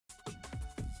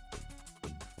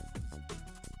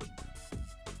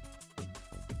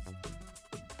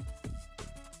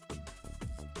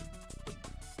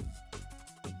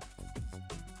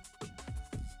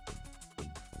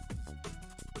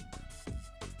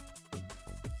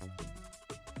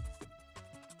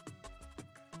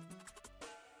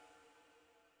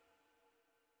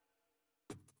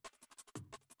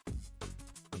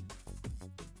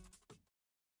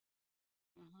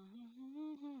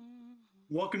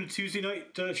Welcome to Tuesday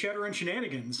night Shadowrun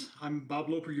Shenanigans. I'm Bob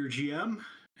Loper, your GM,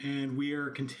 and we are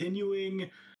continuing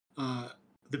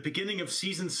the beginning of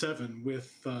Season 7 with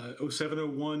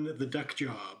 0701, The Duck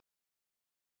Job.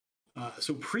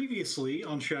 So previously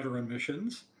on Shadowrun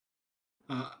Missions,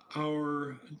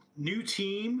 our new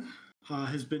team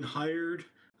has been hired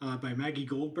by Maggie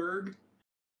Goldberg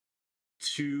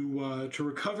to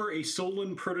recover a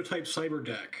stolen prototype cyber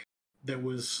deck that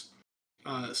was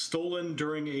stolen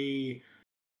during a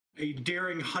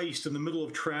daring heist in the middle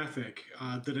of traffic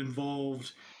that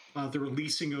involved the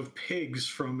releasing of pigs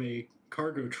from a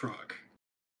cargo truck.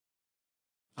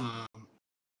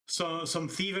 So some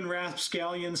thieving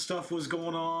rapscallion stuff was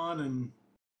going on,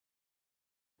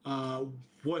 and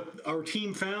what our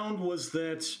team found was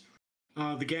that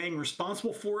the gang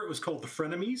responsible for it was called the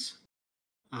Frenemies.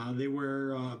 They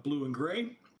wear blue and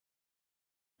gray,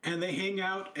 and they hang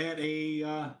out at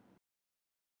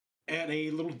a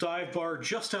little dive bar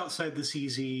just outside the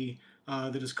CZ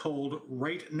that is called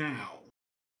Right Now.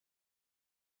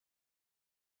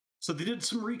 So they did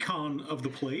some recon of the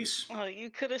place. Oh, you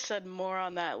could have said more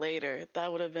on that later.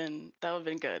 That would have been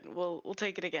good. We'll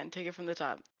take it again. Take it from the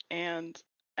top. And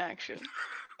action.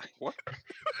 What?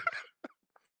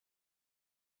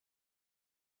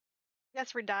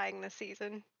 Guess we're dying this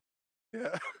season.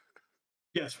 Yeah.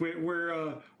 Yes,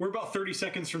 we're about 30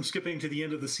 seconds from skipping to the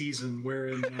end of the season,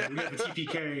 wherein we have a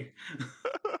TPK.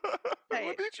 Hey.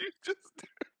 What did you just do?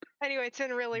 Anyway, it's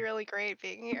been really, really great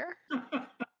being here.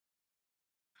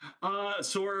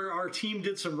 So our team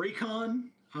did some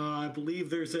recon. I believe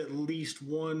there's at least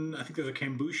one. I think there's a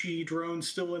Kambushi drone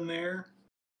still in there.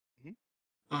 Mm-hmm.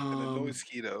 And a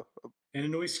Noisquito. And a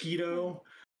Noisquito.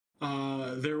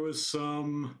 There was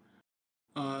some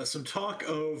talk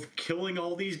of killing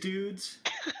all these dudes.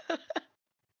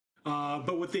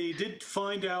 But what they did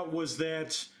find out was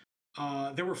that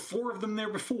there were 4 of them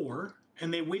there before,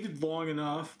 and they waited long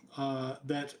enough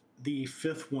that the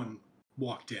 5th one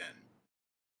walked in,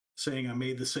 saying, "I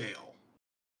made the sale."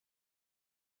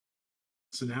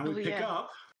 So now we pick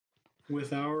up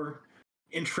with our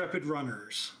intrepid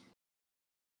runners.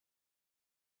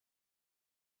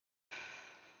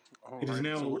 It is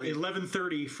now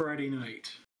 11:30 Friday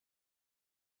night.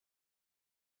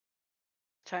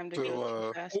 Time to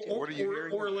go fast. What are you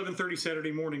hearing? Or 11:30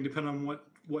 Saturday morning, depending on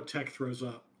what tech throws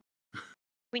up.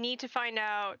 We need to find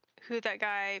out who that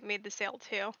guy made the sale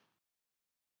to.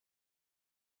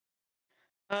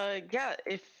 Yeah,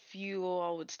 if you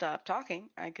all would stop talking,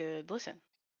 I could listen.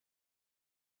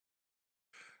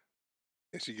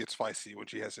 Yeah, she gets spicy when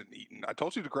she hasn't eaten. I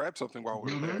told you to grab something while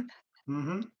we were there.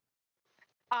 Mm-hmm.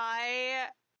 I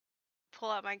pull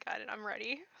out my gun and I'm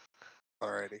ready.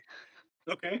 Alrighty.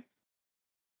 Okay.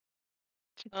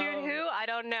 To shoot who? I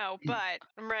don't know, but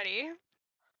I'm ready.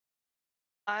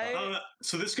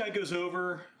 So this guy goes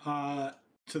over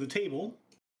to the table,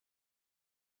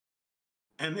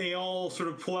 and they all sort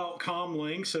of pull out comm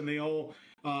links, and they all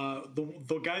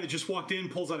the guy that just walked in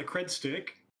pulls out a cred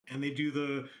stick, and they do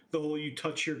the whole you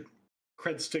touch your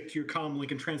cred stick to your comm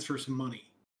link and transfer some money.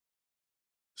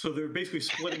 So they're basically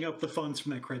splitting up the funds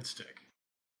from that cred stick.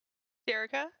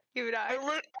 Jerica, you and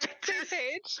I.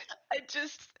 Page.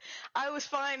 I was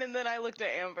fine, and then I looked at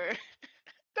Amber.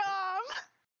 Dom.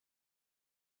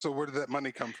 So where did that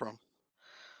money come from?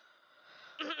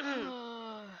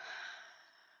 No,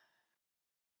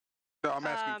 I'm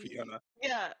asking Fiona.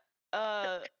 Yeah.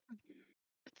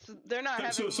 They're not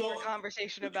having a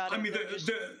conversation about it. I mean,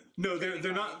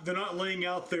 they're not laying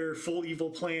out their full evil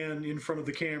plan in front of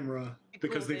the camera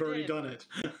because they've already done it.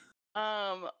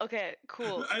 Okay,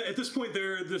 cool. At this point,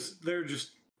 they're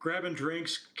just grabbing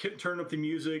drinks, turning up the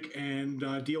music,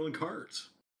 and dealing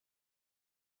cards.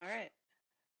 All right.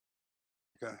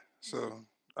 Okay, so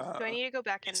do I need to go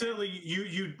back in? Incidentally,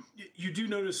 you do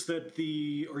notice that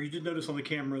you did notice on the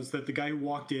cameras that the guy who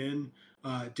walked in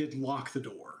did lock the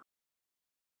door.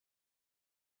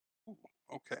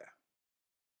 Okay.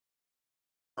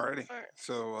 Alrighty. All right.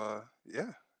 So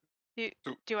yeah.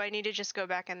 Do I need to just go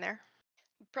back in there?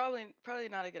 Probably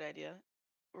not a good idea.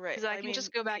 Right. Because I can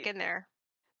just go back in there.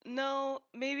 No,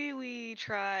 maybe we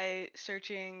try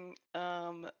searching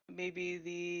maybe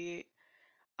the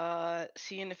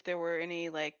seeing if there were any,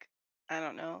 like, I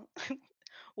don't know.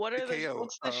 What's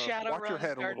the Shadowrun watch your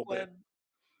head a little bit.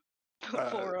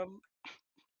 Forum?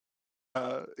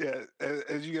 Yeah,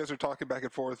 as you guys are talking back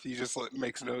and forth, he just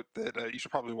makes note that you should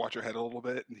probably watch your head a little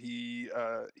bit, and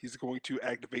he's going to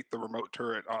activate the remote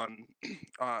turret on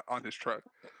his truck.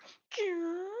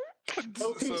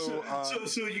 Okay,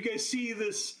 so you guys see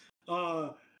this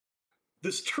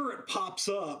this turret pops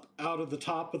up out of the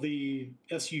top of the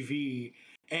SUV,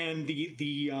 and the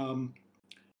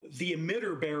the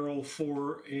emitter barrel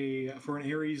for an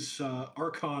Ares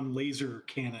Archon laser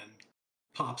cannon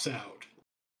pops out.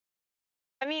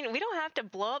 I mean, we don't have to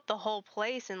blow up the whole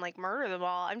place and like murder them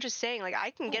all. I'm just saying, like,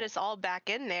 I can get us all back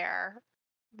in there.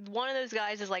 One of those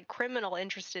guys is like criminal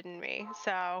interested in me,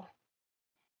 so.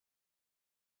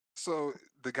 So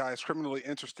the guy's criminally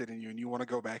interested in you, and you want to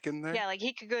go back in there? Yeah, like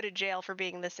he could go to jail for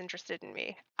being this interested in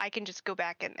me. I can just go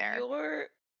back in there. You're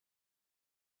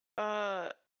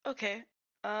okay.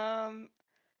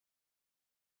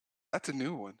 That's a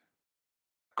new one.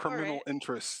 Criminal right.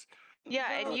 interest.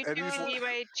 Yeah, and you two can be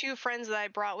my 2 friends that I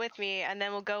brought with me, and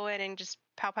then we'll go in and just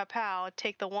pow, pow, pow,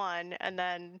 take the one, and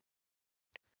then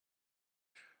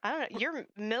I don't know. You're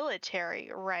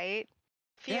military, right?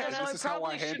 Yeah, So this I is how I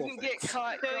probably handle shouldn't get things.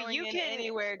 caught So going you in can-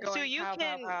 anywhere going so you pow,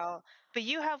 can- pow, pow. But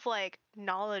you have like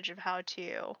knowledge of how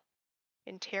to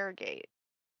interrogate.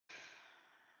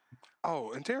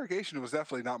 Oh, interrogation was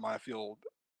definitely not my field.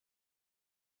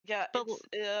 Yeah, But-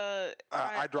 it's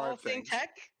I drive all thing things.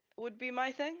 tech would be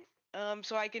my thing.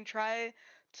 So I can try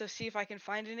to see if I can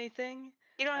find anything.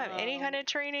 You don't have any kind of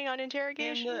training on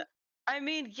interrogation? I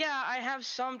mean, yeah, I have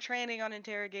some training on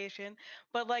interrogation,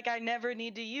 but like I never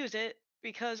need to use it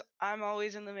because I'm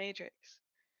always in the Matrix.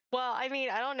 Well, I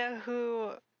mean, I don't know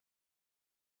who.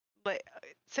 But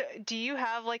so, do you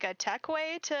have like a tech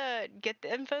way to get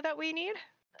the info that we need?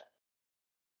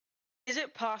 Is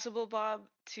it possible, Bob,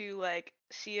 to like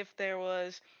see if there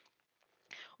was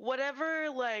whatever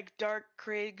like dark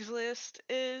Craigslist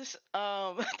is,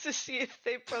 to see if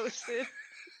they posted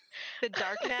The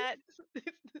darknet?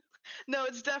 No,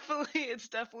 it's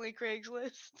definitely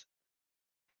Craigslist.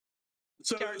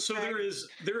 So Dark there is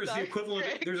the Dark equivalent.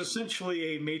 Craig. There's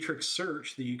essentially a matrix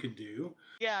search that you can do.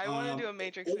 Yeah, I want to do a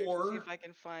Matrix search to see if I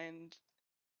can find.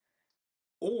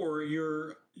 Or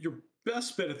your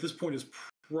best bet at this point is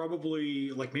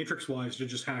probably like matrix wise to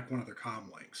just hack one of their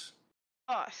comm links.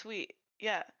 Oh, sweet.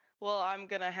 Yeah. Well, I'm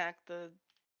gonna hack the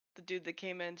dude that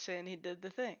came in saying he did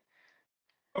the thing.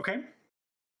 Okay.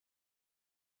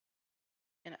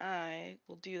 And I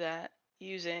will do that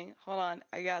using. Hold on,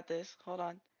 I got this. Hold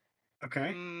on.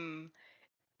 Okay.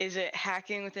 Is it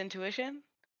hacking with intuition?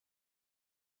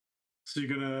 So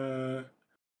you're gonna.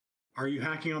 Are you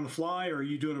hacking on the fly, or are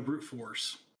you doing a brute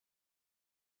force?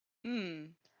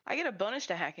 I get a bonus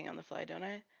to hacking on the fly, don't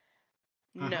I?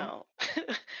 Uh-huh. No,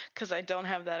 because I don't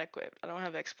have that equipped. I don't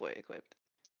have exploit equipped.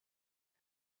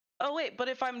 Oh wait, but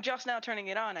if I'm just now turning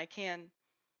it on, I can.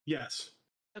 Yes.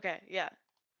 Okay, yeah.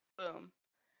 Boom.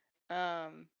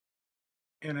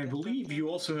 And I believe you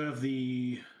also have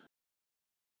the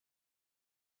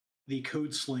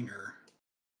code slinger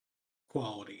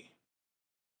quality,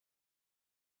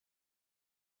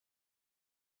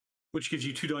 which gives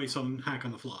you 2 dice on hack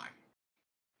on the fly.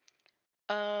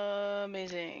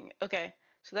 Amazing. Okay,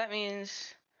 so that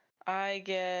means I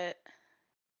get.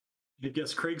 I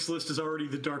guess Craigslist is already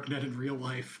the darknet in real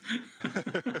life.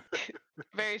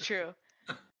 Very true.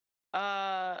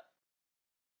 I'm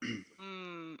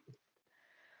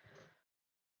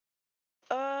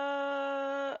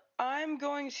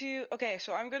going to. Okay,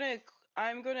 so I'm gonna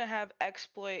have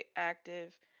exploit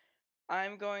active.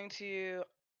 I'm gonna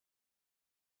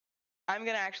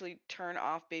actually turn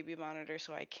off baby monitor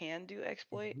so I can do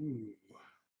exploit. Ooh.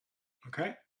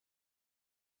 Okay.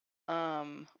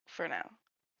 For now.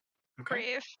 Okay.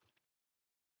 Brave.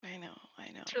 I know.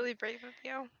 It's really brave of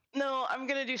you. No, I'm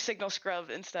gonna do signal scrub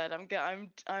instead. I'm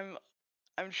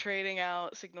trading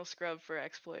out signal scrub for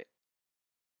exploit.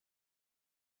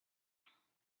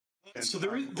 And so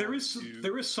there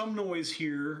is some noise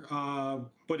here,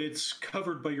 but it's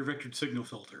covered by your vectored signal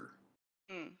filter.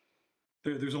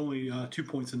 There's only 2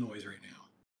 points of noise right now.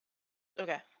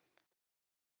 Okay.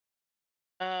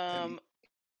 I'm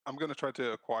gonna try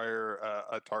to acquire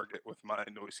a target with my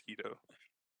Noisquito.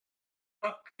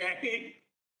 Okay.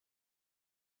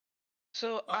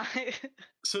 So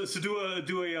So do a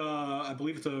I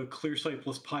believe it's a clear sight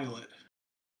plus pilot.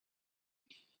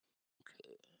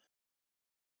 Okay.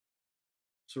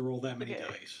 So roll that many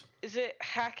dice. Is it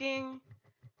hacking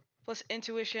plus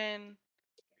intuition?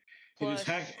 Plus...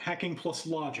 It is hacking plus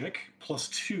logic plus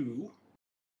 2.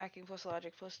 Hacking plus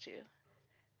logic plus 2.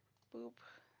 Boop.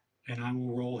 And I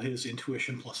will roll his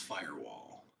intuition plus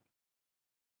firewall.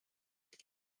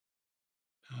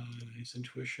 His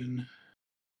intuition.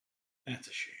 That's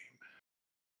a shame.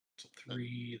 That's a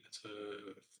 3. That's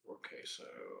a 4. Okay, so.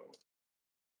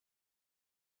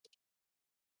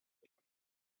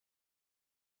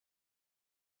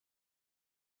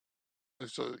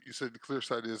 So you said the clear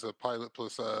sight is a pilot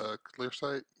plus clear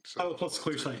sight? So Pilot plus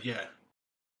clear sight, yeah.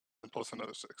 And plus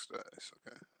another 6 dice,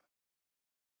 okay.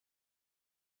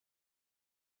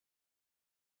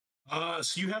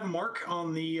 So you have a mark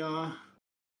on the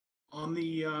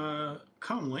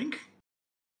comm link.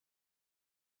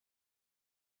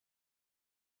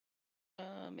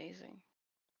 Amazing.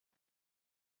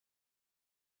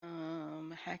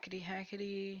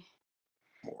 Hackety.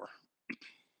 More.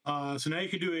 So now you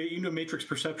can do a matrix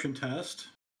perception test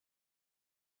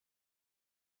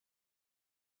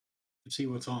to see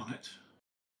what's on it.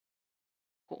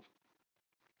 Cool.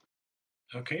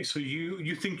 Okay, so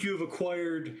you think you have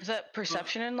acquired. Is that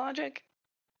perception and logic?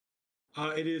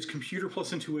 It is computer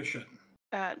plus intuition.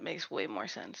 That makes way more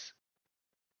sense.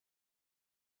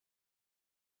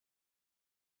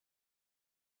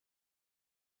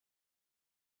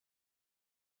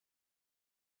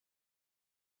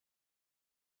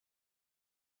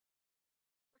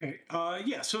 Okay.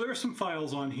 Yeah. So there are some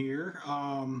files on here.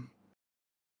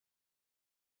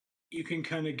 You can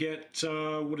kind of get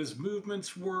what his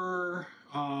movements were,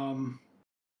 and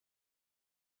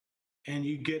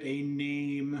you get a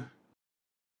name,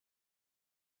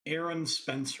 Aaron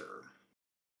Spencer.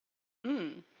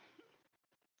 Hmm.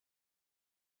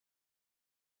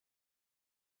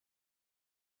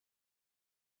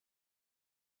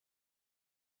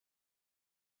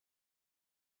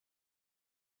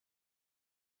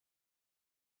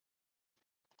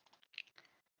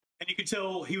 And you can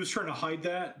tell he was trying to hide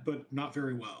that, but not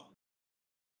very well.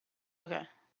 Okay.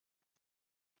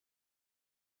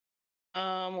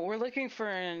 We're looking for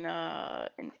an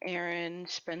Aaron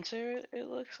Spencer, it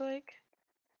looks like.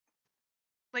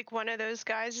 Like one of those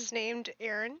guys is named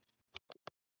Aaron.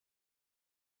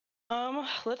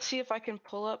 Let's see if I can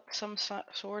pull up some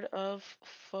sort of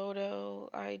photo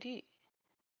ID.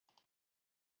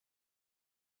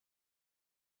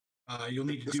 You'll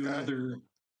need to This do guy? another.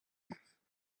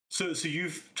 So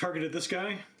you've targeted this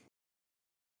guy?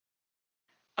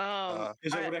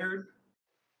 Is that what I heard?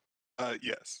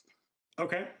 Yes.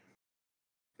 Okay.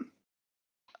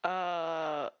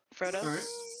 Frodo, All right.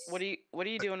 what are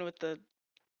you doing with the?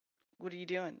 What are you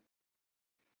doing?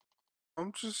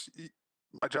 I'm just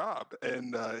my job,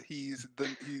 and he's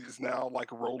now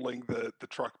like rolling the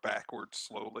truck backwards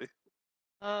slowly.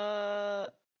 I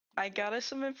got us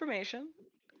some information.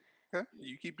 Okay,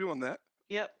 you keep doing that.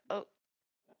 Yep. Oh,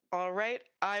 all right.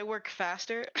 I work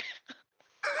faster.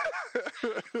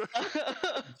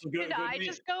 Did I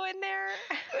just go in there?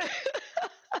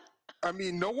 I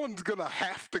mean, no one's gonna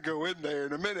have to go in there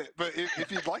in a minute, but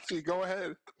if you'd like to, go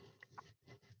ahead.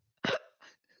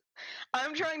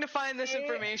 I'm trying to find this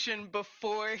information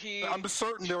before he. I'm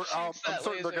certain they're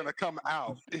gonna come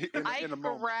out in a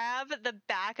moment. Grab the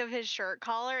back of his shirt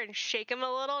collar and shake him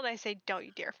a little, and I say, "Don't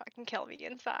you dare fucking kill me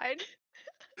inside."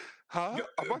 Huh?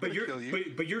 I'm not gonna kill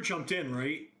you. But you're jumped in,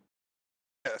 right?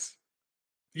 Yes.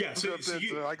 Yeah. So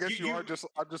I guess you are just.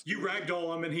 I'm just. You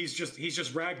ragdoll him, and he's just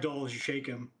ragdoll as you shake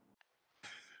him.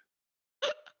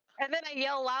 And then I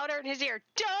yell louder in his ear,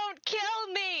 "Don't kill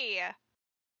me!"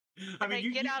 I mean,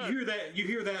 you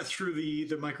hear that through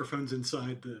the microphones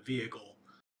inside the vehicle.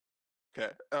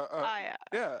 Okay.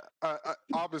 Yeah.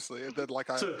 Obviously, and then I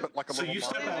put like a little. You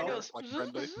step out. Like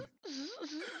friendly.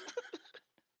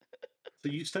 So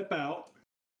you step out.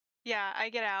 Yeah, I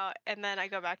get out, and then I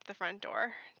go back to the front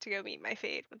door to go meet my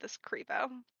fate with this creepo.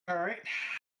 All right.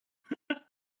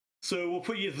 So we'll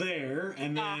put you there,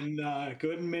 and then go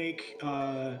ahead and make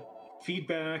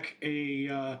feedback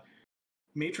a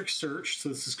matrix search. So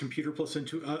this is computer plus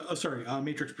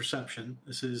matrix perception.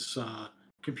 This is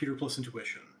computer plus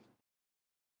intuition.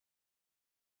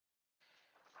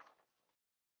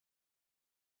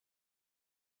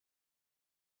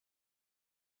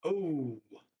 Oh.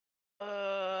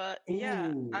 Yeah,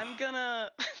 Ooh. I'm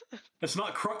gonna. It's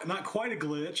not quite a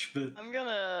glitch, but I'm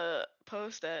gonna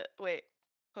post it. Wait,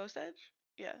 post edge?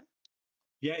 Yeah.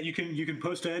 Yeah, you can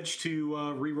post edge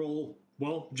to re-roll.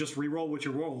 Well, just re-roll what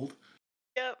you rolled.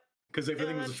 Yep. Because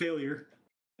everything was a failure.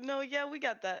 No, yeah, we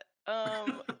got that.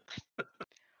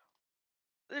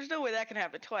 There's no way that can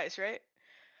happen twice, right?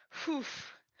 Whew.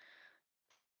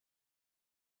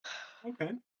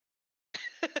 Okay.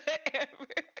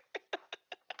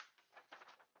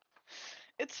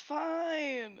 It's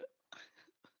fine.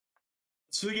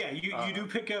 So yeah, you do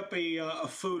pick up a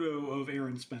photo of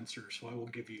Aaron Spencer, so I will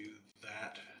give you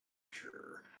that.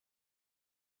 Sure.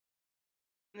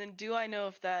 And then do I know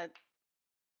if that?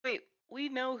 Wait, we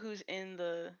know who's in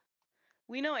the.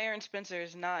 We know Aaron Spencer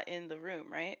is not in the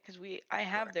room, right? Because I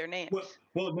have their names.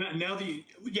 Well, now that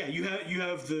you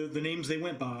have the names they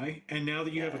went by, and now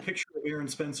that you have a picture of Aaron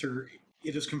Spencer,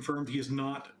 it is confirmed he is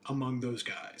not among those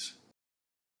guys.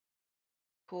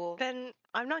 Cool. Then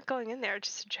I'm not going in there to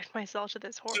subject myself to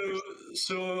this horror.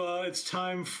 So it's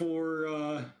time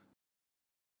for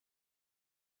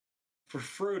for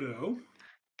Frodo.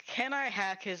 Can I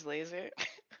hack his laser?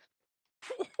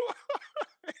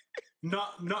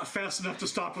 Not fast enough to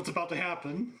stop what's about to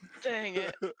happen. Dang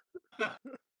it.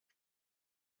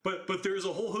 But there's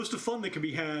a whole host of fun that can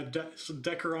be had. Some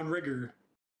Decker on rigor.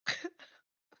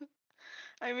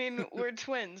 I mean, we're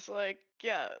twins. Like,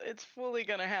 yeah, it's fully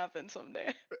gonna happen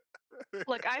someday.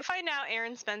 Look, I find out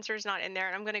Aaron Spencer's not in there,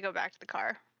 and I'm gonna go back to the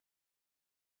car.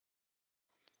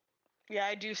 Yeah,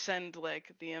 I do send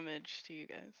like the image to you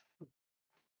guys.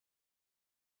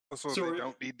 So So they are-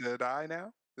 don't need to die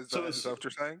now? Is So that it's- what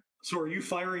you're saying? So are you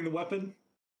firing the weapon?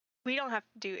 We don't have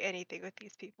to do anything with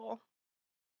these people.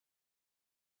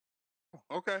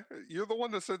 Okay, you're the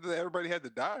one that said that everybody had to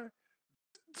die.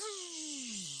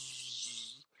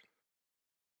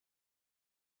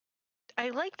 I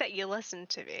like that you listen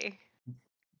to me.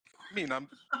 I mean, I'm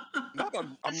not.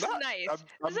 I'm This not. is nice. I'm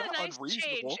This is a not nice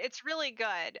unreasonable. change. It's really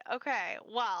good. Okay,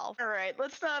 well, All right,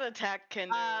 let's not attack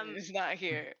Kendo when he's not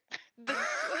here.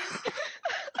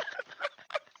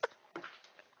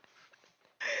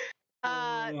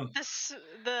 this,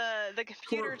 the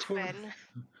computer twin.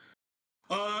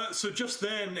 So just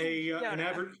then,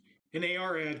 an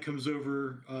AR ad comes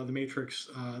over the Matrix.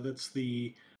 That's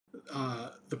the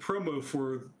promo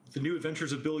for the new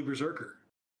Adventures of Billy Berserker.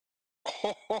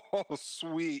 Oh,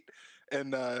 sweet!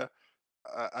 And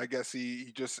I guess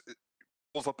he just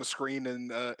pulls up a screen in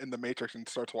the Matrix and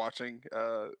starts watching.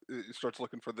 He starts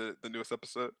looking for the newest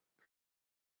episode.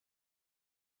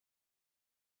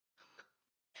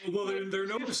 Well, there are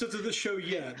no episodes of this show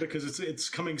yet because it's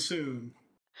coming soon.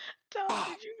 Tom,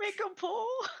 did you make a poll?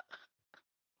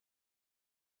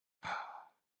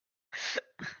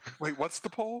 Wait, what's the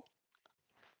poll?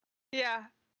 Yeah.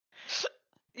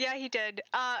 Yeah, he did.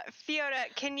 Fiona,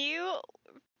 can you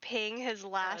ping his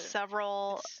last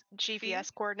several It's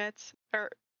GPS coordinates? Or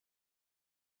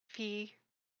Fee?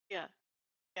 Yeah.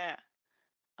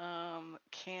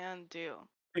 Can do.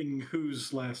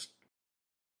 Who's last?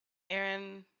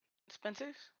 Aaron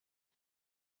Spencer's?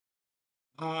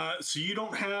 So you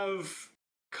don't have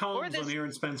comms on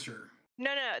Aaron Spencer.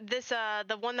 No, this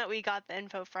the one that we got the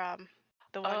info from.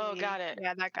 The one Oh, got it.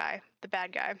 Yeah, that guy. The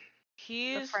bad guy. The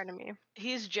He's friend of me.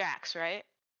 He's Jax, right?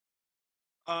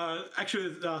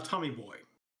 Actually, Tommy Boy.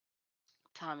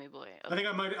 Tommy Boy. I think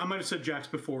I might have said Jax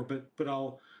before, but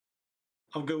I'll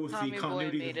go with Tommy the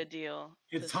continuity. Boy made a deal.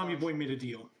 It's Tommy Boy made a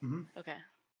deal. Mm-hmm. Okay.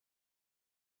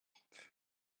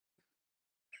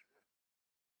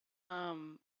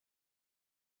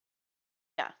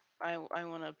 Yeah, I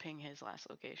want to ping his last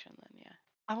location then. Yeah.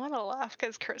 I want to laugh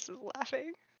because Chris is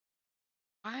laughing.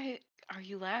 Why are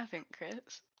you laughing,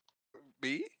 Chris?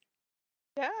 Me?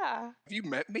 Yeah. Have you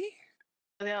met me?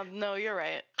 Yeah, no, you're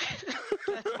right.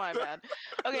 That's my bad.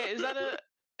 Okay,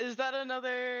 is that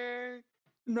another?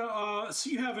 No, so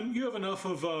you have enough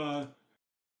of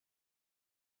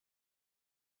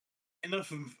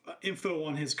info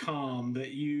on his comm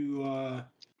that you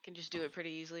Can just do it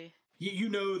pretty easily. you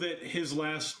know that his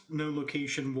last known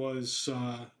location was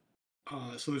so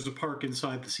there's a park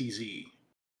inside the CZ.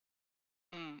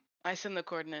 I send the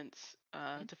coordinates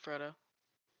to Frodo.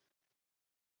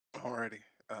 Alrighty.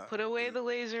 Put away the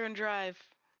laser and drive.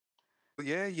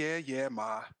 Yeah,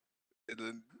 ma. And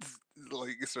then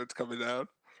like it starts coming down.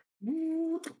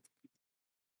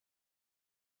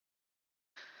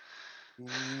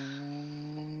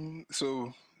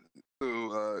 So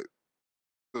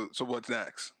what's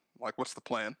next? Like, what's the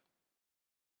plan?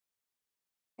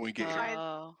 When we get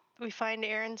here. We find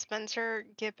Aaron Spencer,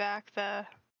 get back the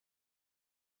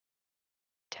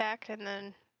tech, and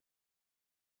then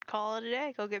call it a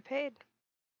day. Go get paid.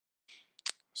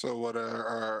 So what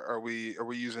are we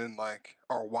using like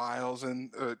our wiles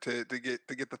and to get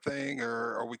the thing,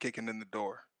 or are we kicking in the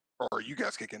door, or are you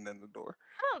guys kicking in the door?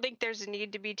 I don't think there's a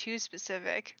need to be too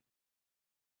specific.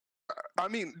 I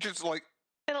mean, just like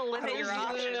It'll limit your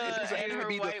options. It doesn't have to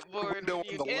be the window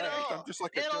on the left. I'm just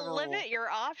like a It'll general... limit your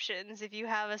options if you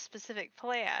have a specific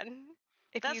plan.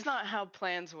 That's not how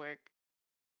plans work.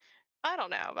 I don't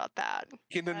know about that.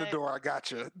 Get in the door. I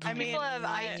gotcha. I mean, people have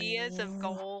ideas of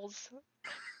goals.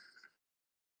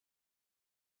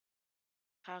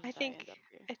 I think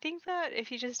that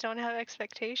if you just don't have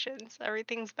expectations,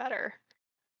 everything's better.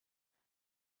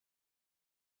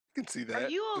 You can see that. Are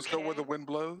you okay? Just go where the wind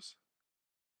blows.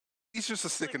 He's just a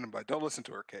stick in the butt. Don't listen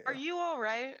to her, Kay. Are you all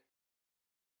right?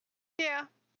 Yeah.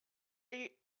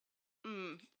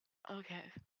 Okay.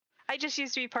 I just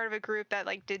used to be part of a group that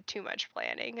like did too much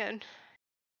planning, and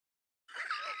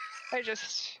I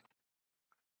just,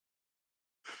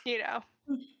 I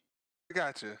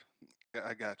gotcha. Yeah,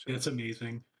 I gotcha. It's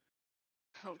amazing.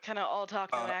 Kind of all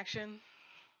talk, no action.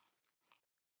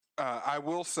 I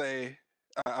will say,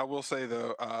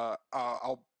 though,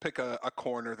 I'll pick a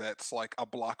corner that's like a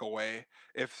block away.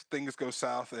 If things go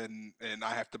south and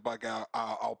I have to bug out,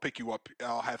 I'll pick you up.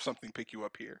 I'll have something pick you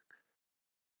up here.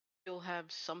 You'll have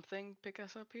something pick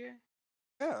us up here?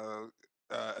 Yeah,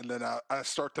 and then I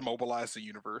start to mobilize the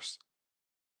universe.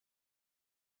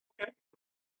 Okay.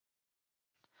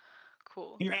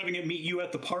 Cool. You're having it meet you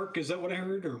at the park. Is that what I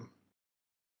heard? Or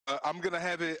I'm gonna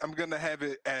have it. I'm gonna have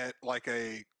it at like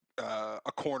a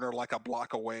corner, like a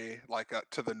block away, like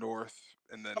to the north,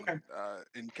 and then okay.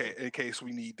 in case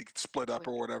we need to split up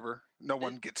or whatever, no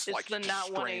one gets It's like the not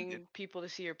stranded. wanting people to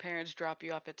see your parents drop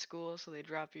you off at school, so they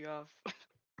drop you off.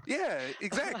 Yeah,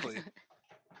 exactly.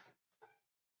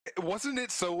 Wasn't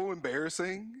it so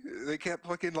embarrassing? They kept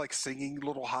fucking like singing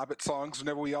little Hobbit songs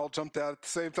whenever we all jumped out at the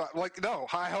same time. Like, no,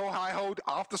 hi ho,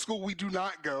 off to school we do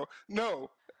not go. No,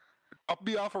 I'll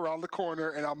be off around the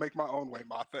corner and I'll make my own way,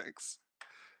 ma. Thanks.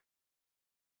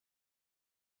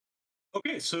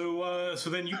 Okay, so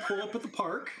then you pull up at the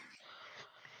park,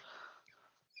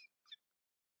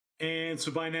 and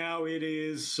so by now it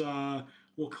is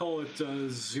we'll call it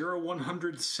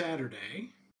 0100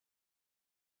 Saturday.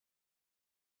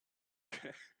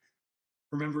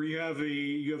 Remember, you have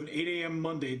an 8 a.m.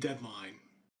 Monday deadline.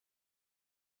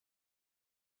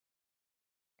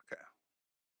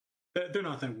 Okay. They're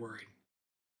not that worried.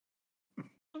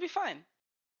 It'll be fine.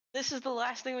 This is the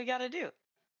last thing we gotta do.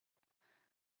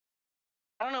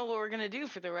 I don't know what we're gonna do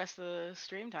for the rest of the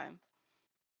stream time.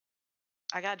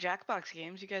 I got Jackbox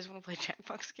games. You guys want to play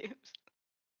Jackbox games?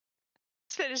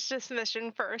 Let's finish this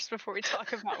mission first before we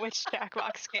talk about which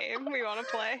Jackbox game we want to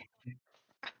play.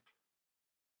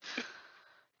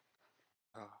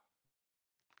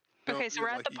 Okay, so we're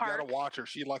at the park. You gotta watch her.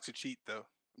 She likes to cheat, though.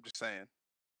 I'm just saying.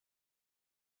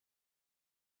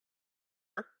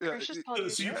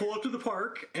 So you pull up to the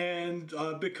park, and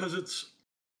because it's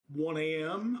 1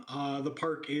 a.m., the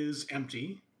park is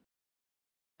empty.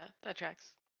 Yeah, that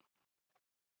tracks.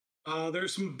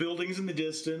 There's some buildings in the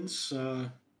distance.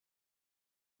 I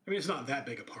mean, it's not that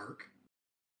big a park.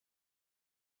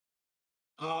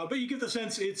 But you get the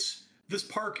sense this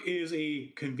park is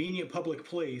a convenient public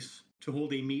place to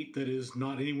hold a meet that is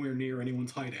not anywhere near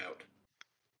anyone's hideout.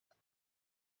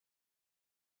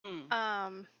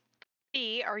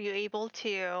 B, are you able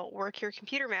to work your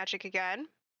computer magic again?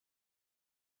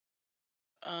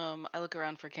 I look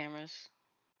around for cameras.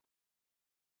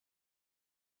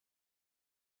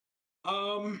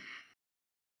 You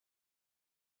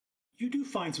do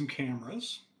find some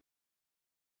cameras.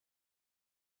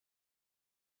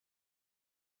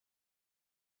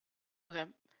 Okay.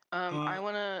 I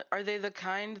wanna. Are they the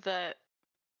kind that?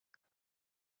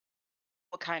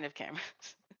 What kind of cameras?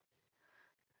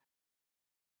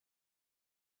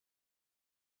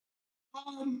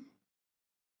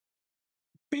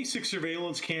 Basic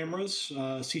surveillance cameras,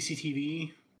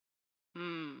 CCTV.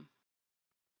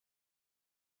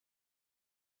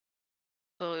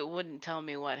 So it wouldn't tell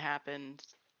me what happened.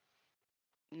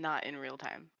 Not in real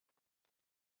time.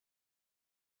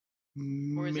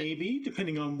 Maybe,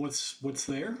 depending on what's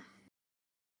there.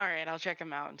 All right, I'll check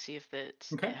them out and see if it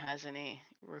has any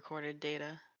recorded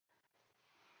data.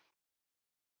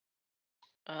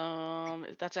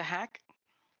 That's a hack.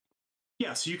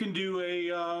 Yeah, so you can do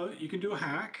a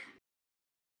hack.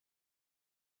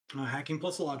 Hacking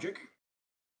plus logic.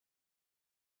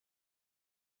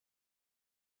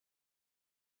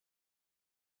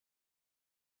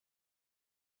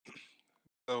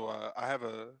 So I have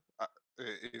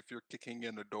if you're kicking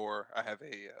in the door, I have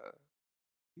a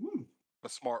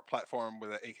smart platform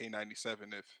with an AK-97.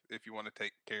 If you want to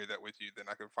take care of that with you, then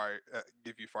I can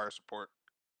give you fire support.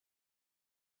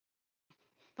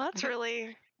 That's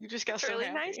really you just got really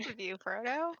nice of you,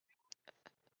 Frodo.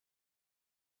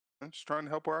 I'm just trying to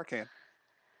help where I can.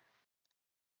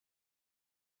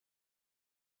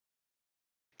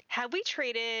 Have we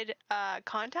traded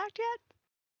contact yet?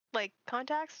 Like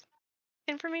contacts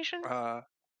information?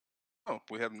 Oh,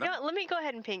 we have not. You know, let me go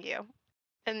ahead and ping you,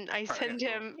 and I send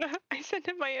him. I send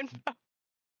him my info.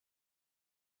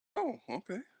 Oh,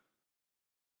 okay.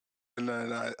 And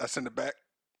then I send it back.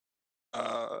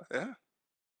 Yeah.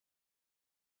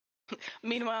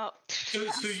 Meanwhile,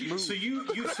 so you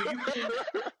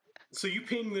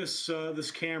ping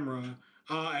this camera,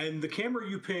 and the camera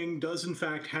you ping does in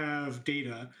fact have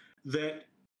data that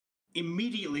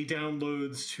immediately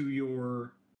downloads to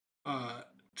your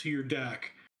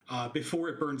deck before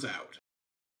it burns out.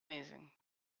 Amazing.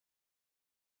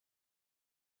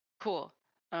 Cool.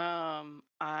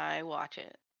 I watch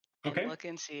it. Okay. And look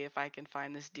and see if I can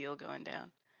find this deal going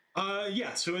down.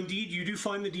 Yeah, so indeed you do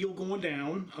find the deal going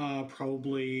down.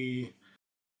 Probably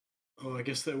oh, I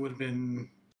guess that would have been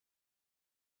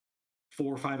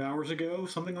 4 or 5 hours ago,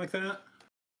 something like that.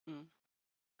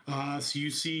 So you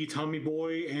see Tommy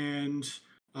Boy and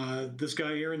this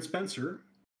guy, Aaron Spencer,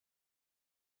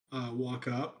 walk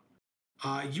up.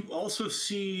 You also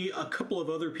see a couple of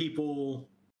other people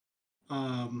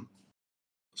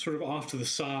sort of off to the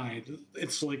side.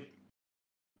 It's like,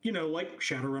 like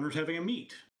Shadowrunners having a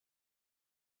meet.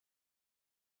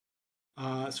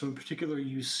 So in particular,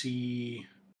 you see...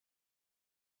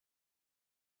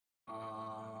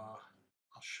 I'll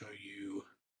show you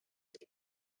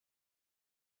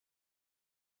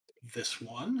this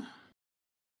one.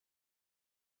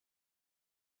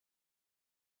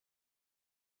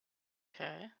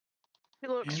 Okay. She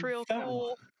looks And real that cool.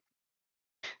 one.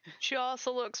 She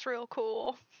also looks real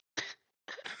cool.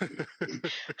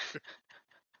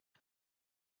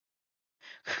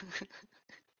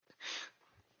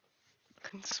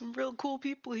 Some real cool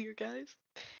people here, guys.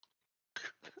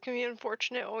 It can be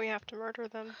unfortunate when we have to murder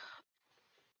them.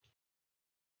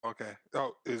 Okay.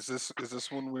 Oh, is this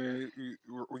when we're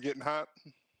getting hot?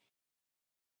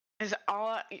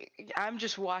 I'm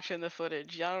just watching the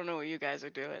footage. I don't know what you guys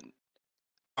are doing.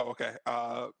 Oh, okay.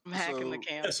 I'm hacking the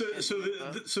camp. So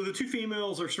the two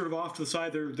females are sort of off to the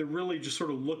side. They're really just sort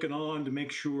of looking on to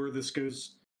make sure this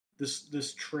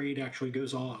trade actually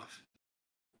goes off.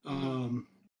 Want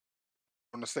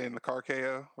to stay in the car,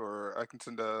 KO, or I can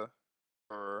send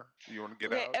or you want to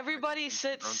get out? Everybody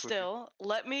sit still.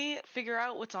 Let me figure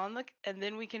out what's on and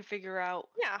then we can figure out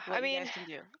what you guys can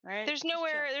do. All right? There's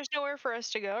nowhere for us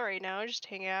to go right now. Just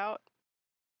hang out.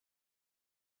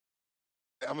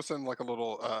 I'm gonna send like a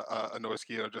little a noise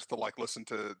key just to like listen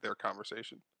to their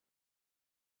conversation.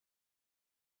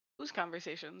 Whose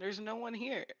conversation? There's no one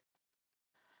here.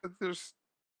 There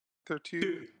are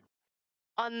two.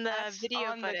 On the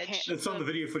video footage. It's on the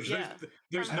video footage. Yeah.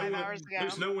 There's no one.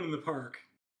 There's no one in the park.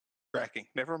 Tracking.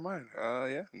 Never mind.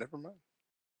 Yeah, never mind.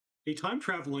 A time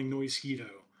traveling Noisquito.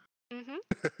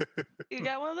 You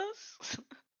got one of those?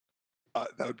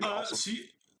 That would be awesome.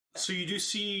 So you do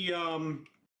see.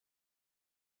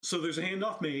 So there's a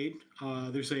handoff made.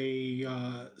 There's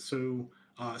a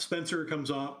Spencer comes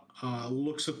up,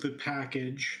 looks at the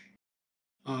package,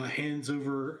 hands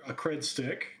over a cred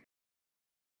stick.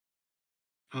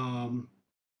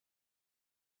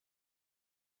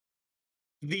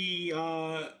 The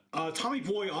Tommy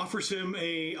Boy offers him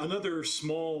another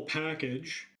small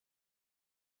package,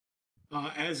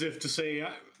 as if to say,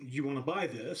 "You want to buy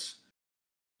this?"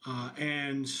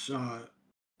 And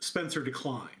Spencer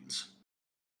declines.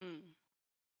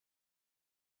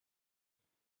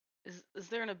 Is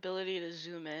there an ability to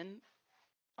zoom in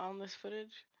on this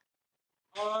footage?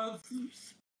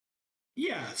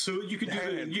 Yeah, so you can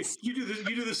do you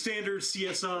do the standard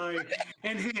CSI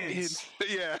enhance.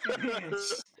 Yeah.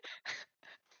 Enhance.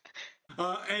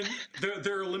 And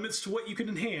there are limits to what you can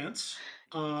enhance.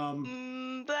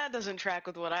 That doesn't track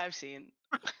with what I've seen.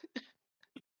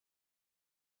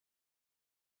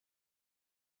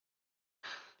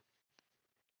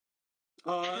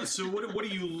 So what are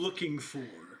you looking for?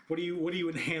 What are you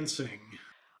enhancing?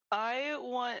 I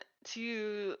want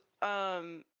to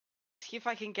see if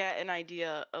I can get an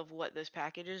idea of what this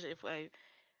package is.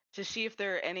 To see if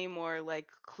there are any more like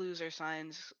clues or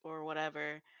signs or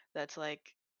whatever that's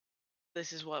like,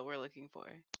 this is what we're looking for.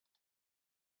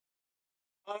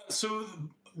 So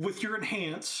with your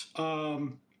enhance,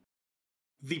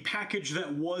 the package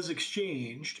that was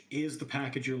exchanged is the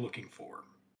package you're looking for.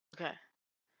 Okay.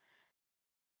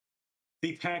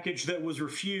 The package that was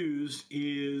refused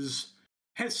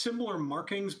has similar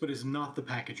markings, but is not the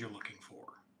package you're looking for.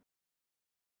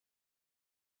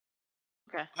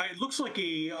 Okay. It looks like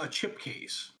a chip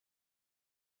case.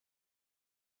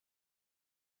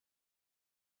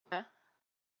 Okay.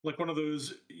 Like one of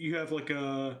those, you have like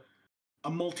a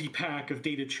multi-pack of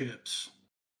data chips.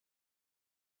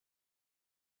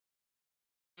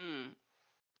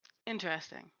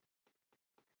 Interesting.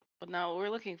 But not what we're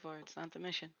looking for. It's not the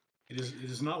mission. It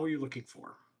is not what you're looking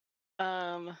for.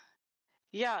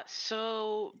 Yeah,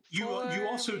 so you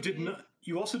also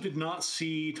did not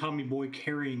see Tommy Boy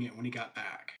carrying it when he got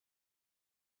back.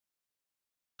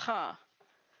 Huh.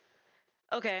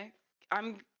 Okay.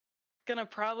 I'm gonna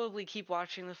probably keep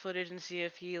watching the footage and see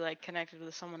if he like connected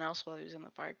with someone else while he was in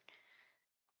the park.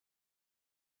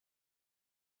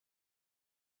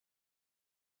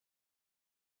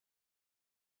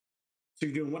 So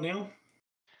you're doing what now?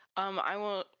 I'm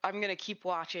gonna keep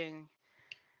watching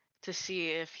to see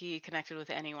if he connected with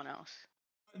anyone else.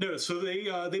 No, so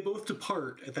they both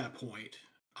depart at that point,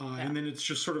 and then it's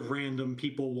just sort of random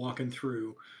people walking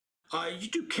through. You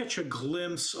do catch a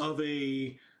glimpse of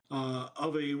a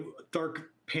of a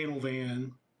dark panel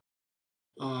van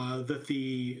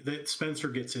that Spencer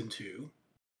gets into,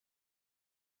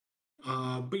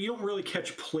 but you don't really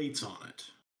catch plates on it.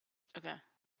 Okay.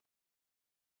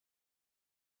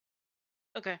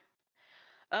 Okay.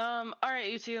 All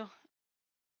right, you two.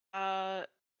 4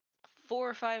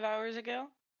 or 5 hours ago,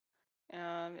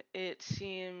 it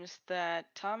seems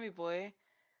that Tommy Boy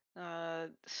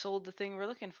sold the thing we're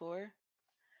looking for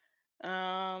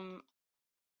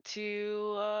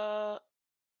to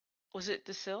was it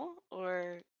DeSille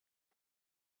or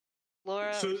Laura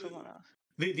or someone else?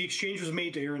 The exchange was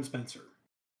made to Aaron Spencer.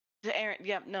 To Aaron,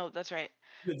 yeah, no, that's right.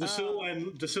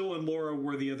 DeSille and Laura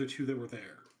were the other two that were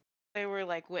there. They were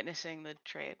like witnessing the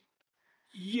trade.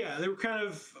 Yeah, they were kind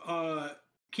of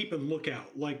keeping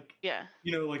lookout, like Yeah.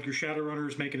 Like your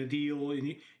Shadowrunners making a deal,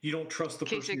 and you don't trust the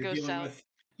person you're dealing south. with.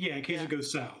 Yeah, in case it goes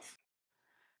south.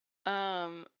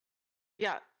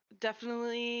 Yeah,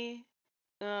 definitely.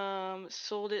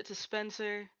 Sold it to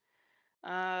Spencer.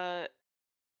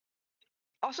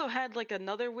 Also had like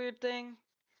another weird thing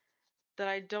that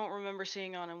I don't remember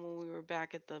seeing on him when we were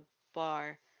back at the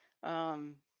bar.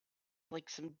 Like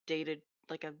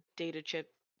a data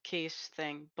chip case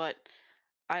thing, but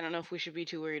I don't know if we should be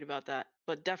too worried about that.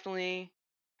 But definitely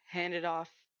handed it off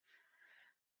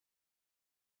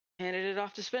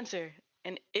to Spencer,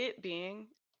 and it being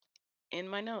in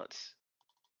my notes.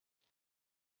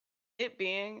 It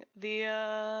being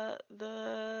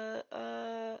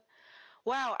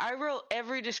wow, I wrote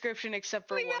every description except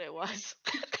for what it was.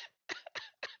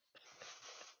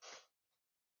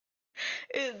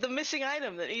 The missing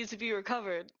item that needs to be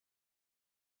recovered.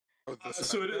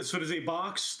 So it is a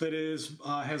box that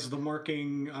has the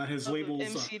marking, has labels.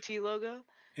 MCT logo.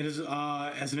 It is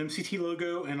has an MCT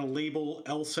logo and a label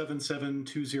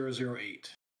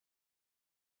L772008.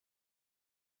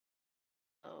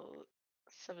 Oh,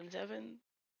 77.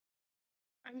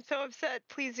 I'm so upset.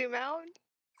 Please zoom out.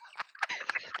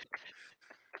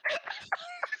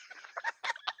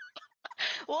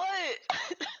 What?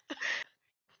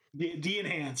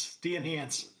 D-enhance.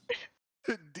 D-enhance.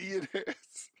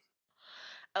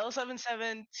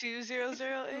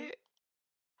 L772008.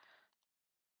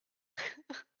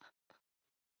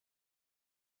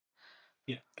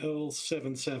 Yeah,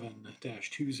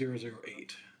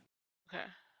 L77-2008. Okay.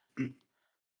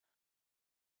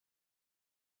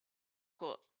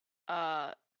 Cool.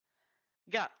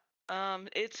 Yeah.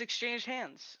 It's exchanged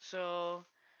hands. So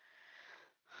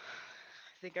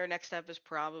I think our next step is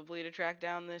probably to track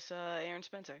down this Aaron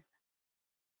Spencer.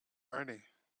 Alrighty.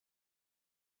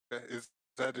 Okay. Is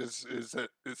that his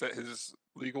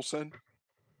legal sin?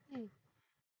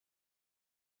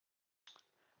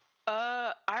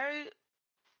 I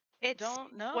It's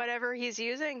don't know. whatever he's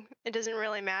using. It doesn't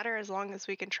really matter as long as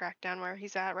we can track down where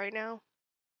he's at right now.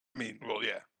 I mean, well,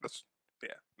 yeah, that's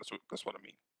what I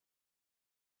mean.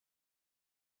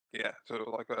 Yeah,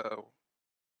 so like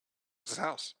his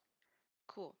house.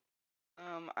 Cool.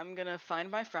 I'm gonna find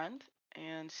my friend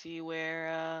and see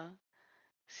where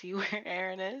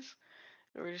Aaron is.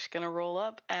 We're just gonna roll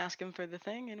up, ask him for the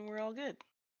thing, and we're all good.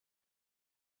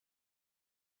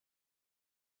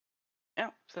 Yeah,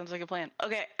 sounds like a plan.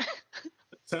 Okay.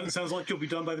 Sounds like you'll be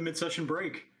done by the mid-session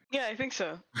break. Yeah, I think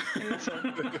so.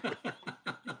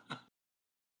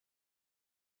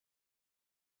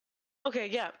 Okay,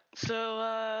 yeah.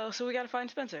 So we gotta find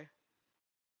Spencer.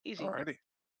 Easy. Alrighty.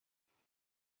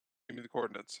 Give me the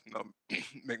coordinates, and I'll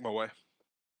make my way.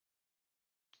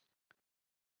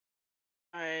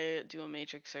 I do a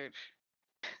matrix search.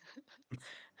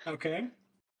 Okay.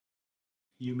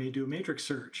 You may do a matrix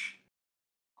search.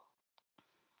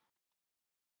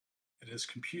 It is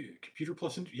computer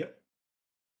plus. Yep.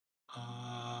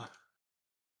 I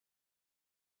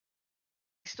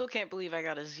still can't believe I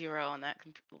got a 0 on that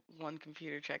one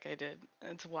computer check I did.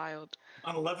 It's wild.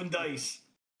 On 11 dice.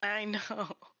 I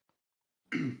know.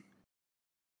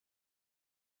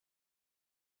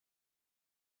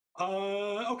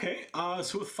 Okay.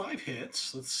 So with 5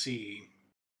 hits, let's see.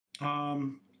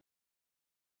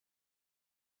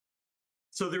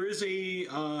 So there is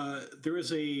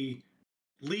a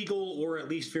legal or at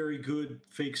least very good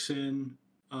fake sin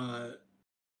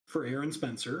for Aaron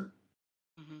Spencer.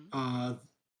 Mm-hmm.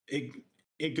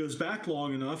 It goes back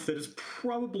long enough that it's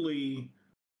probably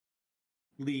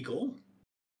legal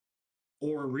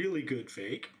or a really good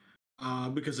fake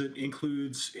because it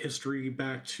includes history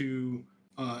back to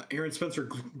Aaron Spencer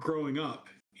growing up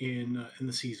in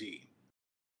the CZ.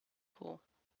 Cool.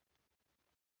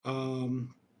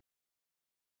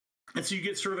 And so you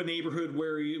get sort of a neighborhood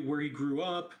where he grew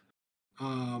up.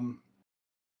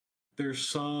 there's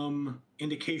some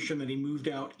indication that he moved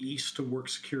out east to work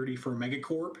security for a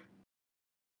megacorp.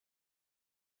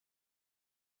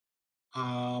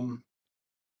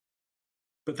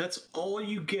 But that's all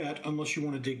you get unless you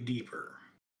want to dig deeper.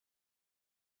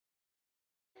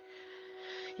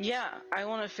 Yeah, I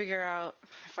want to figure out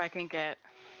if I can get,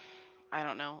 I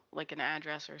don't know, like an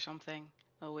address or something,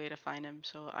 a way to find him.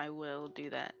 So I will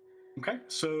do that. Okay,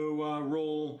 so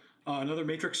roll another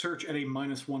matrix search at a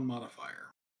 -1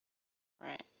 modifier.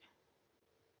 Right.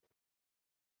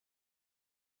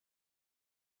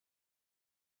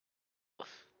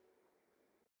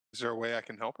 Is there a way I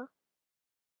can help her?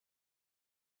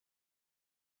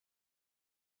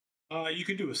 You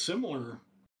can do a similar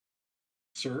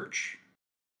search.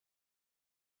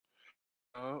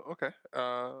 Okay.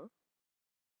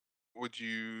 Would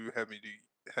you have me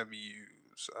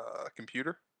use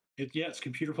computer? Yeah, it's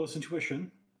computer plus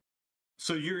intuition.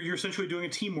 So you're essentially doing a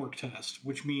teamwork test,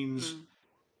 which means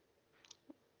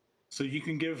so you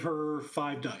can give her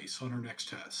 5 dice on her next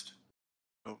test.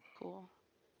 Oh, Cool.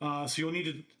 So you'll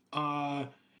need to.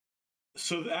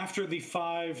 So after the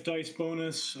 5 dice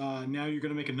bonus, now you're going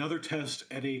to make another test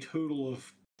at a total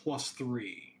of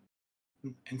 +3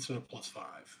 instead of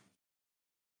 +5.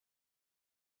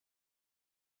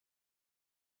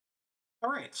 All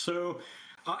right. So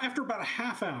after about a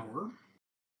half hour,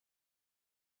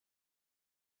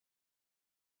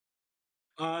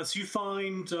 so you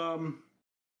find.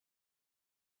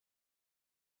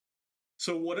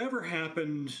 So whatever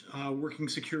happened working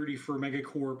security for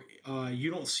Megacorp, you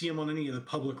don't see him on any of the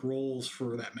public rolls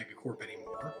for that Megacorp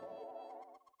anymore.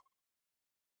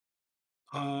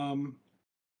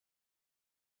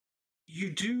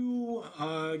 You do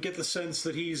get the sense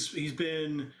that he's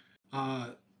been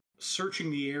searching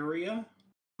the area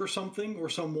for something or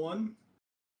someone,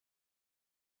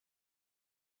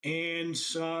 and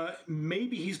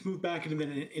maybe he's moved back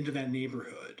into that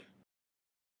neighborhood.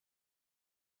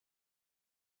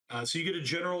 So you get a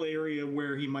general area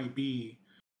where he might be.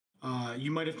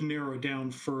 You might have to narrow it down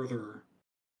further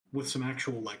with some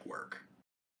actual legwork.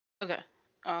 Okay.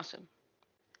 Awesome.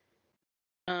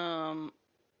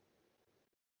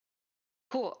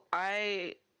 Cool.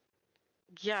 I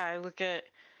look at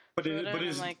But photo and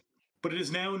I'm like, but it is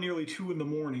now nearly 2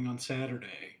 a.m. on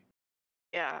Saturday,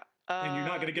 yeah. and you're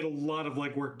not going to get a lot of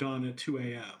legwork done at 2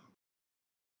 a.m.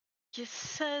 It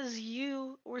says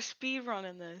you were speed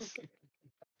running this.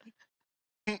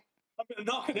 I'm going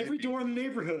to knock at every door in the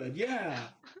neighborhood. Yeah.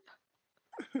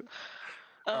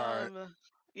 All right.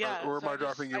 Yeah. Or so am I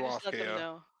dropping you I just off, let them KO?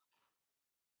 know.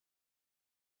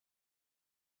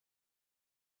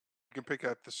 You can pick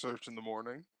up the search in the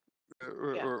morning.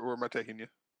 Yeah. Or am I taking you?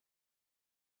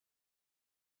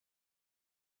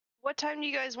 What time do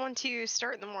you guys want to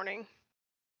start in the morning?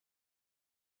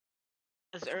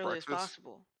 As For early as breakfast?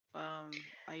 possible.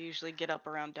 I usually get up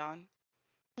around dawn.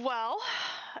 Well,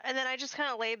 and then I just kind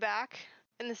of lay back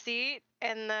in the seat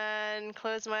and then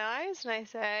close my eyes and I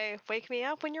say, "Wake me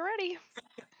up when you're ready."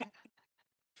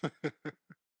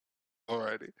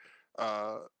 Alrighty.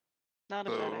 Not a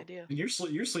bad idea. And you're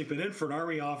sleeping in for an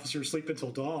army officer sleeping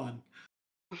until dawn.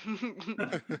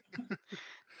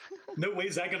 No way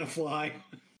is that going to fly.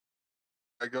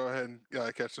 I go ahead and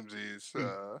catch some Z's.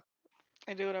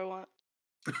 I do what I want.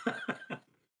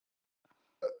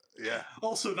 Yeah.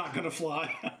 Also not going to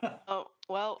fly. Oh,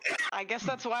 well, I guess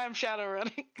that's why I'm shadow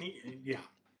running. Yeah.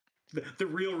 The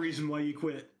real reason why you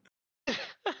quit.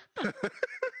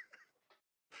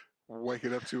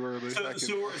 Waking up too early.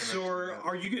 So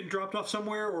are you getting dropped off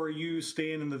somewhere, or are you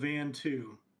staying in the van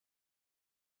too?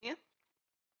 Yeah.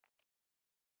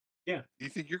 Yeah. You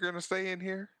think you're gonna stay in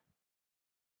here?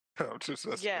 I'm just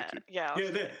messing Yeah, with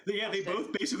you. yeah. They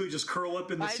both basically just curl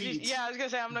up in the seats. I was gonna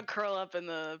say I'm gonna curl up in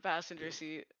the passenger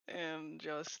seat and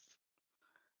just.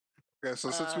 Okay,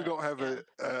 so since we don't have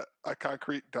a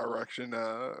concrete direction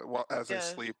as I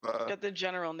sleep, get the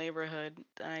general neighborhood.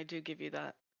 I do give you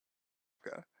that.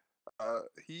 okay.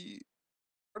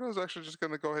 Frodo's actually just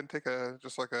gonna go ahead and take a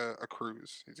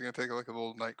cruise. He's gonna take like a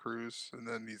little night cruise, and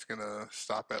then he's gonna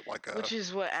stop at like a. Which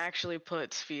is what actually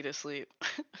puts Fee to sleep.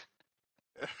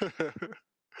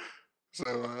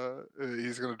 So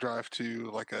he's gonna drive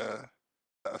to like a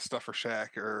stuffer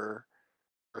shack or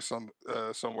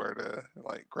somewhere to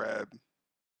like grab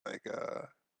like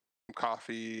some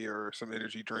coffee or some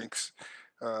energy drinks,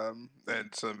 and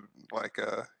some like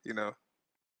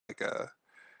like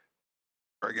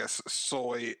or I guess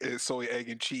soy egg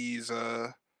and cheese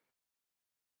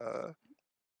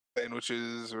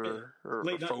sandwiches or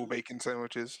faux bacon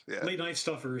sandwiches. Yeah. Late night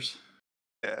stuffers.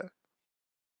 Yeah.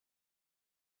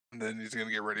 And then he's gonna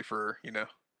get ready for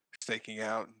staking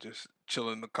out and just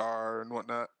chilling in the car and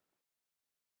whatnot.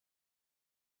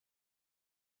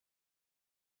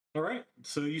 All right,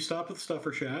 so you stop at the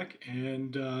Stuffer Shack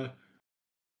and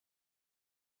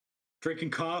drinking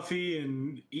coffee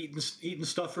and eating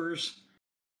stuffers.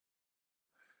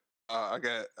 I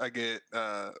get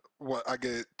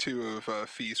two of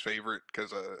Fee's favorite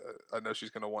because I know she's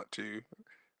gonna want to,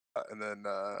 and then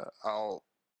I'll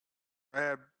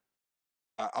grab.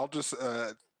 I'll just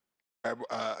grab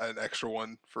an extra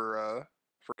one for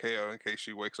KO in case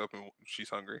she wakes up and she's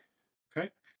hungry. Okay.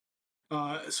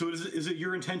 So is it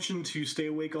your intention to stay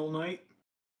awake all night?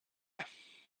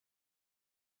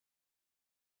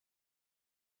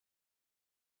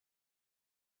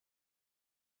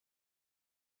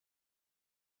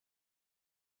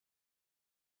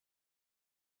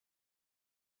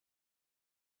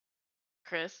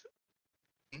 Chris,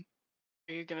 Hmm?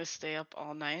 are you gonna stay up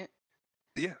all night?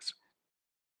 Yes.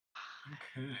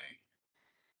 Okay.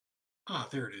 Ah,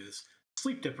 there it is.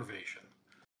 Sleep deprivation.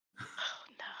 Oh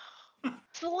no.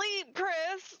 Sleep,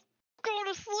 Chris. Go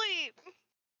to sleep.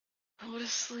 Go to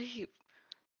sleep.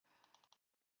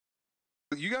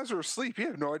 You guys are asleep. You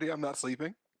have no idea I'm not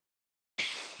sleeping.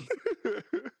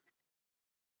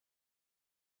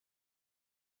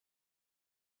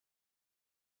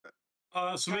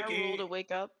 So Can make I roll to a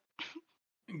wake up?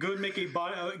 go ahead and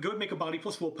make a body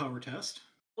plus willpower test.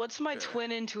 What's my Okay.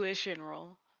 twin intuition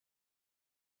roll?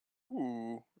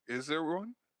 Ooh, is there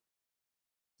one?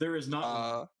 There is not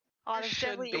one. Oh, There there's should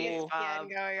definitely be, ESPN Bob.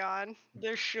 going on.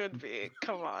 There should be.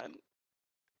 Come on.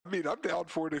 I mean, I'm down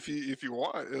for it if you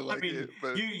want. I mean,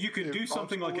 but you could if do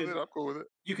something I'm like cool with it, I'm cool with it.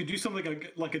 you could do something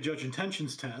like a judge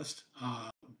intentions test.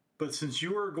 But since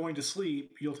you are going to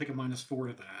sleep, you'll take a -4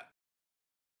 to that.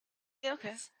 Yeah,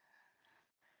 okay.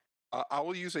 I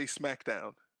will use a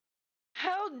smackdown.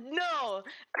 How? No.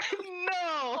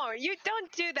 No. Oh, you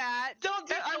don't do that. Don't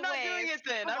do. That's I'm a not doing waste. it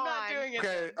then. Come I'm not on. doing it.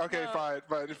 Okay, then. okay, No. fine.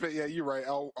 But yeah, you're right.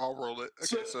 I'll roll it.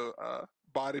 Okay, so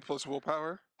body plus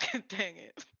willpower. Dang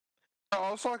it. No,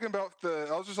 I was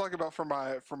just talking about for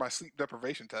my sleep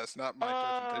deprivation test, not my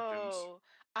judge intentions. Oh,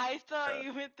 I thought Yeah.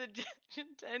 you meant the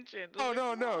intention. Oh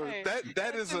no, Why?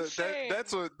 that's insane.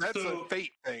 a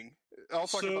fate thing. I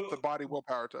was talking about the body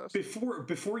willpower test.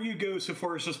 Before you go so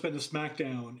far as to spend a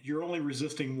smackdown, you're only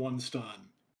resisting one stun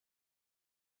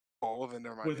Oh, well, then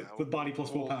never mind. with body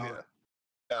plus willpower.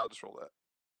 Yeah, I'll just roll that.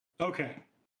 Okay.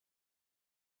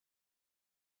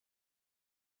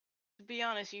 To be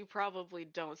honest, you probably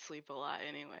don't sleep a lot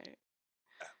anyway.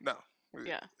 No.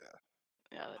 Yeah.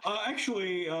 Yeah.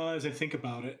 Actually, as I think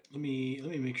about it, let me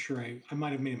make sure I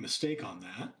might have made a mistake on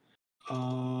that.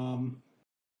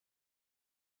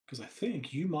 Because I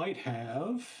think you might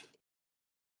have.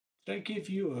 Did I give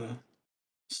you a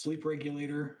sleep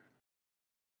regulator?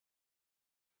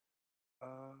 I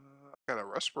got a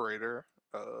respirator.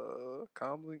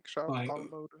 Comlink shop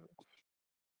automotive.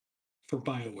 For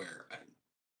BioWare.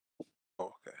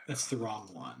 Oh, okay. That's the wrong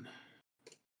one.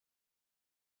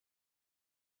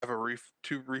 I have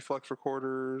two reflex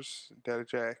recorders, data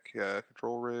jack,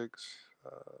 control rigs.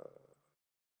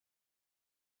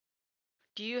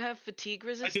 Do you have fatigue I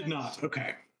resistance? did not.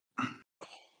 Okay.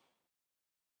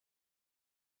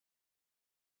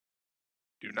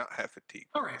 Do not have fatigue.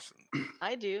 All right.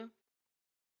 I do.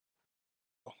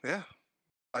 Oh, yeah.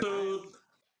 So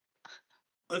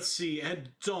let's see.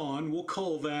 At dawn, we'll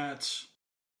call that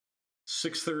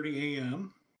 6:30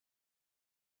 a.m.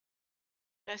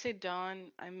 Did I say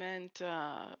dawn? I meant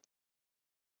 5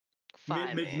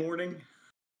 Mid morning.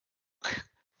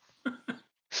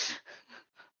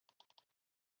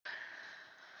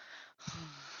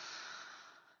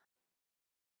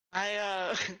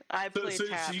 I play so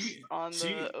taps on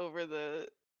you- over the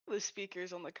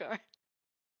speakers on the car.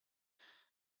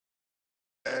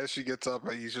 As she gets up,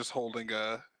 he's just holding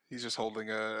a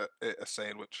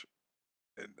sandwich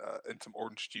and some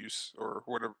orange juice or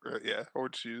whatever.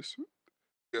 Orange juice.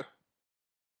 Yeah.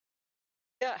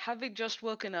 Yeah, having just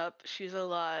woken up, she's a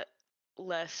lot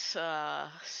less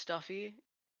stuffy.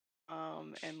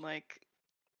 And like,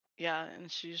 yeah,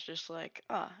 and she's just like,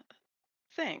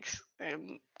 thanks.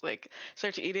 And like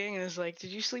starts eating and is like,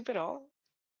 did you sleep at all?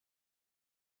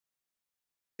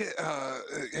 Yeah,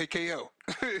 hey KO.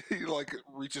 He like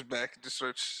reaches back and just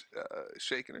starts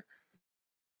shaking her.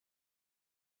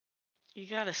 You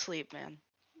gotta sleep, man.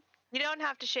 You don't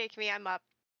have to shake me. I'm up.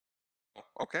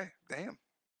 Okay, damn.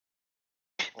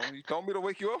 Well, you told me to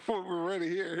wake you up when we were ready.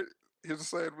 Here's a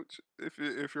sandwich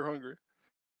if you're hungry.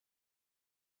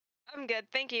 I'm good.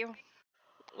 Thank you.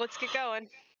 Let's get going.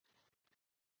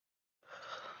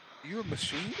 You a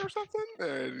machine or something?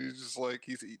 And he's just like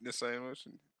he's eating a sandwich.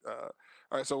 And all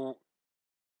right, so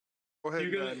Go ahead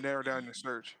You're and gonna- narrow down your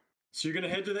search. So you're going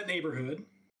to head to that neighborhood.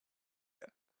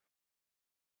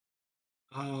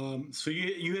 So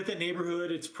you hit that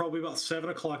neighborhood. It's probably about 7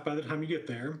 o'clock by the time you get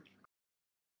there.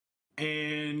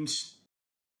 And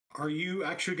are you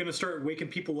actually going to start waking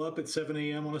people up at 7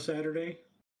 a.m. on a Saturday?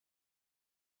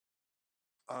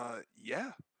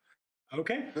 Yeah.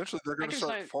 Okay. Eventually, they're I gonna can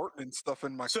start start- farting and stuff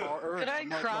in my So- car. or Could I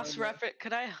my- cross reference?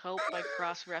 Could I help by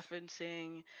cross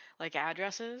referencing like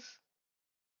addresses?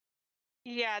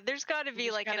 Yeah, there's got to We be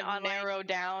just like an kind of online. narrow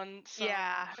down some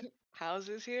Yeah.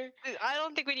 houses here. I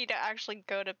don't think we need to actually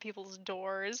go to people's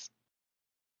doors.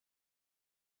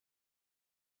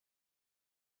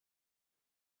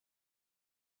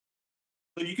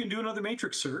 So you can do another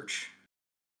matrix search.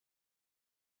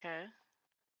 Okay.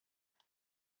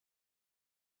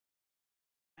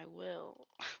 I will.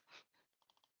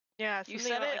 Yeah, You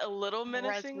something said about, it like, a little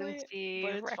menacingly, residency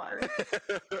but it's fine.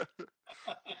 record.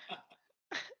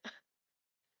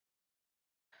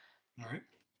 All right.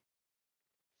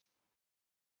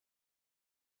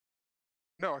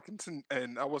 No, I can send,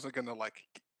 and I wasn't gonna like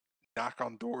knock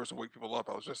on doors and wake people up.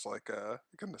 I was just like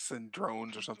gonna send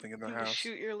drones or something in their You can house.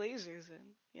 shoot your lasers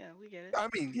in. Yeah, we get it. I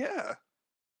mean, yeah.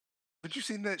 Have you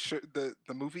seen that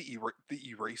the movie The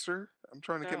Eraser? I'm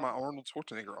trying to get my No. Arnold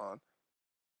Schwarzenegger on.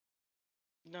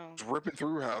 No. It's ripping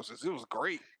through houses. It was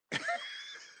great.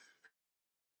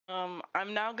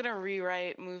 I'm now gonna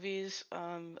rewrite movies,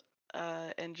 and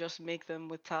just make them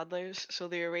with toddlers. So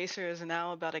the eraser is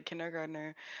now about a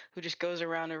kindergartner who just goes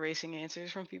around erasing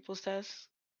answers from people's tests.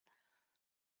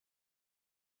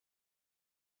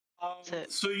 That's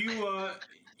it. So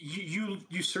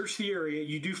you search the area.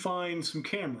 You do find some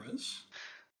cameras.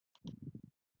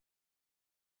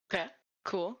 Okay,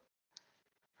 cool.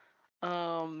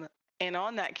 And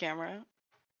on that camera,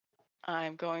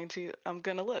 I'm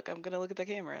gonna look at the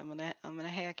camera. I'm gonna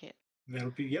hack it.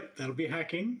 That'll be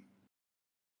hacking.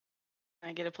 Can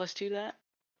I get a +2 to that?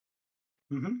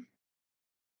 Mm-hmm.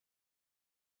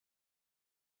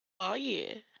 Oh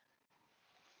yeah.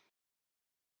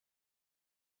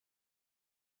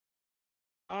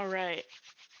 All right.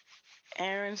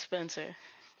 Aaron Spencer.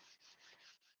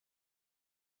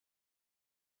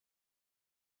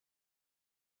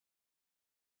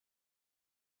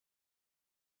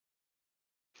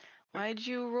 Why'd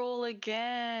you roll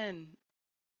again?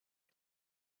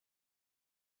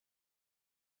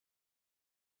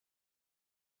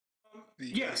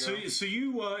 Yeah. So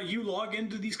you log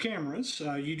into these cameras.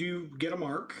 You do get a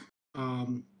mark.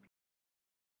 And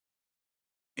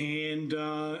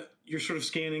you're sort of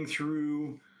scanning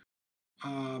through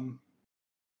the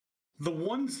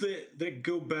ones that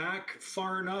go back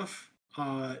far enough.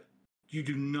 You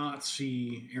do not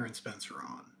see Aaron Spencer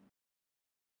on.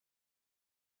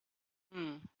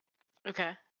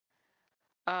 Okay.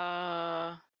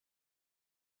 And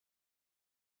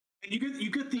you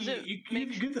get the Does it you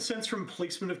get the sense from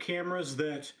placement of cameras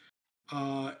that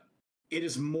it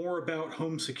is more about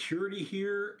home security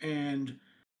here and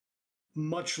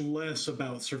much less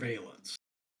about surveillance.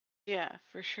 Yeah,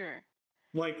 for sure.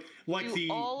 Like Do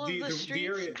all of the the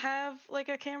streets area. have like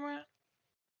a camera?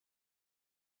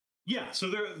 Yeah, so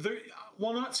they're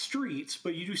well, not streets,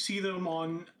 but you do see them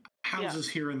on houses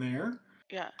here and there.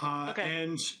 Yeah. Okay.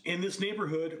 And in this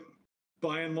neighborhood,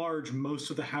 by and large, most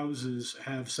of the houses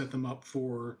have set them up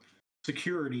for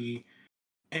security,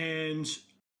 and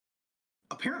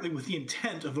apparently with the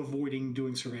intent of avoiding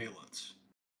doing surveillance.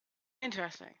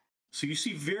 Interesting. So you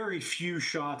see very few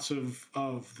shots of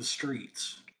the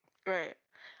streets. Right.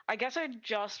 I guess I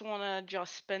just want to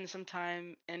just spend some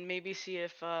time and maybe see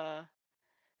if Frodo,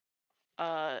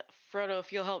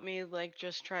 if you'll help me like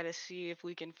just try to see if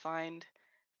we can find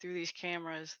through these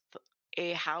cameras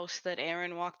a house that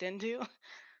Aaron walked into.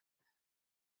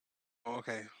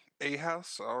 Okay, a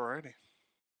house. Alrighty.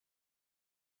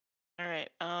 All right.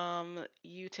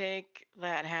 You take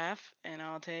that half and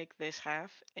I'll take this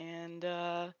half and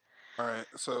All right.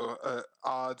 So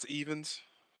odds, evens.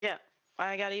 yeah,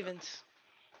 I got evens.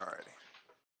 Alrighty.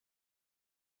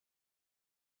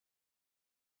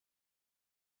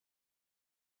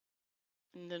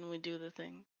 And then we do the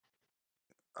thing.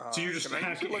 So you're just can I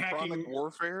use electronic hacking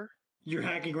warfare? You're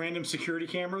hacking random security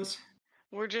cameras.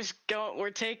 We're just going. We're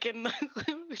taking.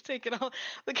 We're taking all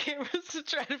the cameras to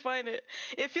try to find it.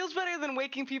 It feels better than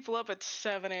waking people up at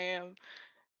 7 a.m.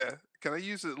 Yeah. Can I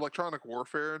use electronic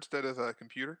warfare instead of a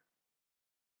computer?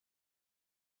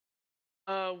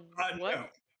 What? No.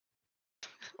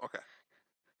 Okay.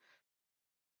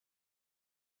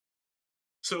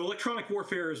 So electronic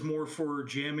warfare is more for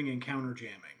jamming and counter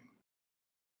jamming.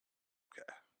 Okay.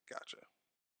 Gotcha.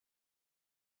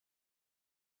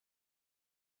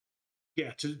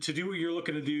 Yeah, to do what you're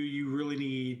looking to do, you really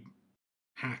need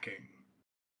hacking.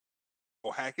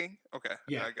 Oh, hacking? Okay,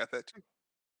 Yeah. I got that too.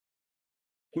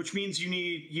 Which means you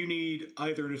need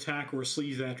either an attack or a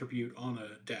sleaze attribute on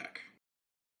a deck.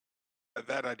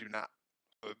 That I do not.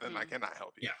 So then I cannot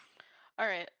help you. Yeah. All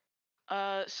right.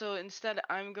 So instead,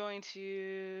 I'm going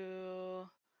to.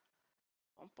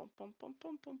 I'm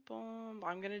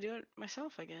gonna do it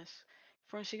myself, I guess.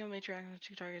 For a single major action,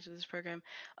 2 targets of this program.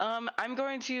 I'm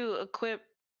going to equip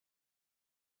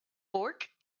Fork.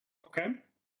 Okay.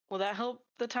 Will that help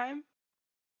the time?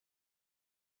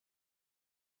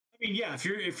 I mean, yeah,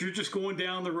 if you're just going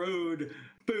down the road,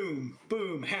 boom,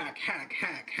 boom, hack, hack,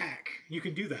 hack, hack, you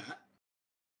can do that.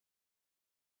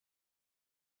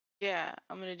 Yeah,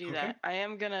 I'm gonna do Okay. that. I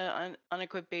am gonna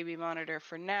unequip Baby Monitor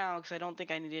for now because I don't think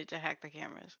I needed to hack the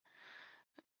cameras.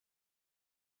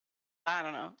 I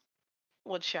don't know.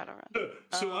 What's Shadowrun?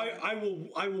 So I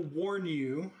will warn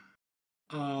you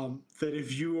that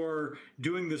if you are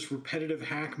doing this repetitive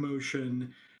hack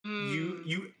motion,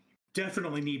 you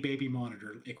definitely need Baby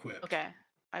Monitor equipped. Okay,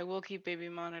 I will keep Baby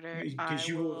Monitor. Because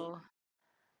you will.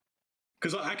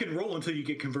 Because I can roll until you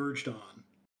get converged on.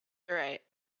 Right.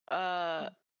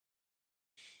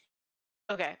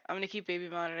 Okay, I'm gonna keep Baby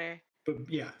Monitor. But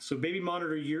yeah, so Baby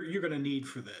Monitor you're gonna need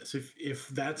for this if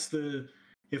that's the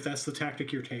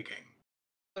tactic you're taking.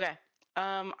 Okay.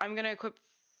 I'm gonna equip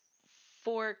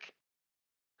Fork.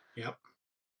 Yep.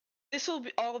 This will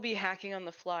all be hacking on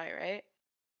the fly, right?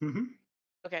 Mm-hmm.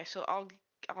 Okay, so I'll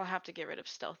have to get rid of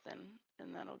stealth then,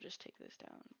 and that'll just take this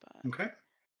down by Okay.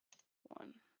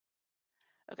 1.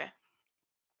 Okay.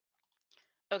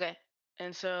 Okay.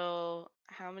 And so,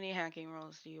 how many hacking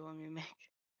rolls do you want me to make?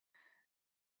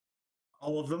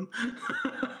 All of them.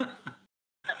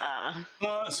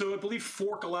 So I believe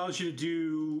Fork allows you to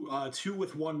do 2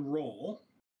 with 1 roll.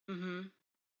 Mm-hmm.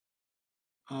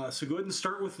 So go ahead and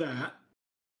start with that.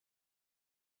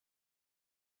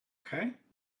 Okay.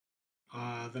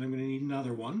 Then I'm going to need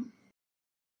another one.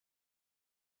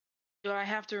 Do I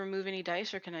have to remove any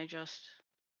dice, or can I just?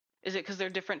 Is it because they're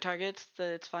different targets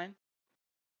that it's fine?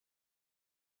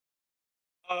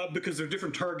 Because they're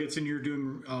different targets and you're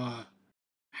doing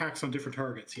hacks on different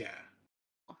targets. Yeah.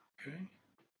 Okay.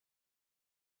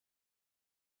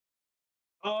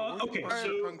 Okay.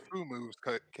 So kung fu moves,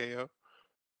 KO.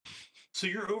 So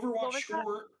your Overwatch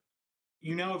score.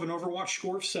 You now have an Overwatch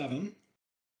score of 7.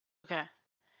 Okay.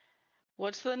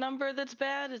 What's the number that's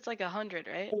bad? It's like 100,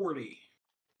 right? 40.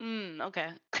 Okay.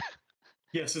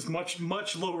 Yes, it's much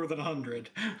lower than 100.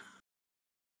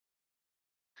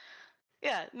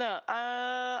 Yeah, no,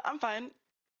 I'm fine.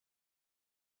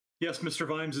 Yes, Mr.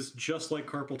 Vimes is just like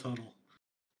carpal tunnel.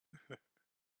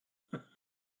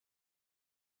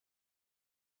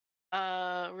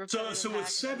 So with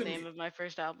 7, the name of my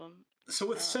first album. So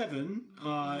with 7,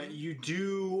 you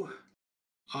do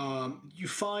you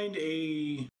find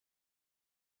a.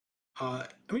 I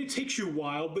mean, it takes you a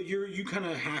while, but you kind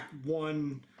of hack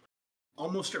one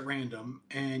almost at random,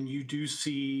 and you do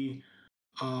see,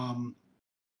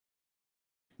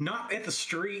 not at the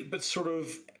street, but sort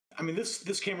of. I mean,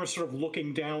 this camera's sort of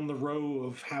looking down the row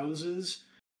of houses,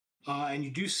 and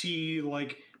you do see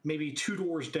like maybe 2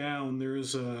 doors down.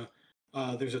 There's a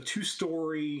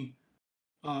 2-story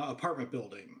apartment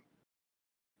building.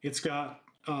 It's got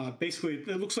basically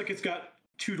it looks like it's got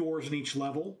 2 doors in each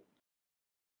level.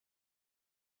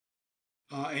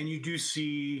 And you do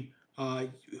see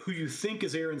who you think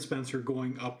is Aaron Spencer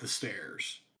going up the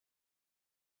stairs.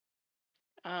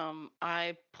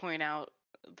 I point out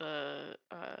the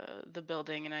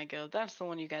building and I go, "That's the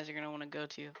one you guys are gonna want to go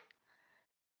to."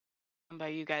 And by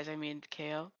you guys, I mean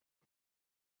KO.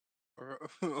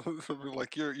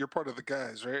 Like you're part of the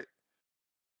guys, right?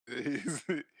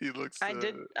 He looks.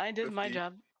 I did my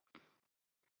job.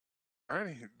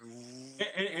 Alrighty.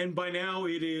 And by now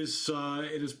it is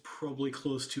probably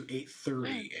close to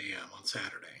 8:30 a.m. on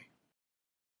Saturday.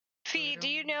 Fee, do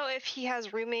you know if he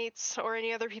has roommates or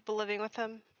any other people living with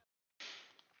him?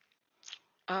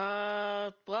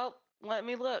 Well, let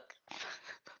me look.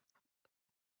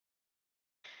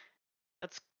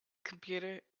 That's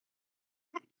computer.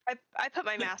 I put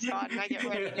my mask on and I get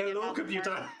ready to get Hello, out the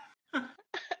computer. door.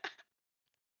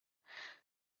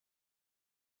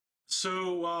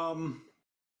 So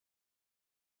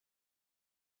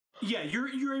yeah,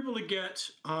 you're able to get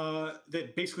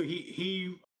that basically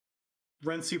he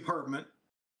rents the apartment.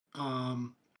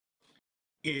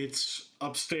 It's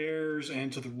upstairs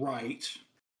and to the right.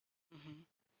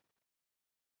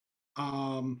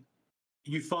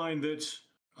 You find that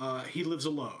he lives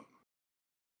alone.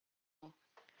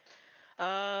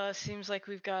 Seems like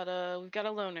we've got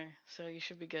a loner, so you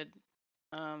should be good.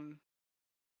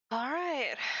 All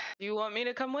right. Do you want me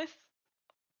to come with?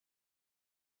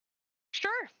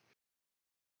 Sure.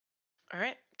 All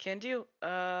right, can do.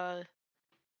 Frodo.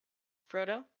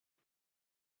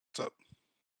 What's up?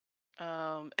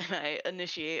 And I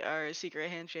initiate our secret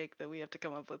handshake that we have to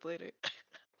come up with later.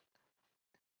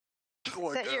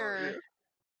 Like,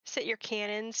 Set your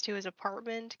cannons to his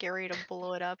apartment. Get ready to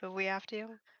blow it up if we have to.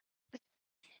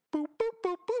 Boop, boop,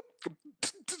 boop, boop.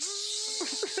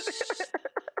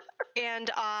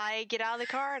 And I get out of the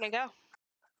car and I go.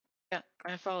 Yeah,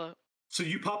 I follow. So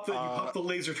you pop the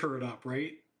laser turret up,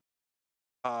 right?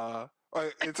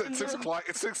 It's at 6 o'clock.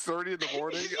 It's 6:30 in the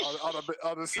morning on a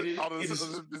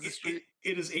busy street.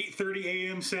 It is 8:30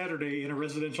 a.m. Saturday in a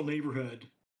residential neighborhood.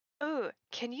 Ooh,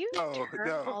 can you No, turn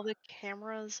no. all the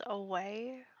cameras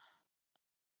away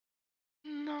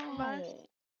from us? No.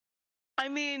 I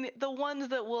mean, the ones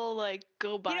that will like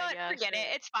go by. You know what? Forget it.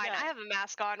 It's fine. Yeah. I have a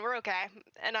mask on. We're okay.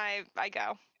 And I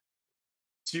go.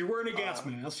 So you're wearing a gas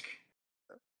mask.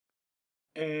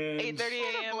 And 8:30 I have a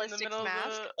a.m. in the ballistics middle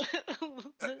mask. of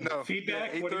the. No.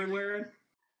 feedback. Yeah, What are you wearing?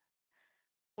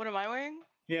 What am I wearing?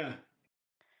 Yeah.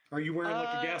 Are you wearing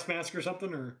like a gas mask or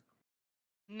something, or?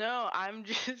 No, I'm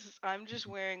just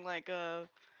wearing like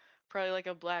probably like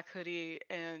a black hoodie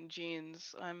and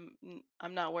jeans. I'm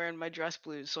not wearing my dress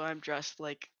blues, so I'm dressed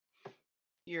like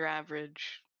your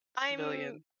average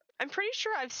civilian. I'm pretty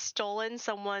sure I've stolen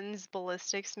someone's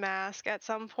ballistics mask at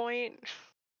some point.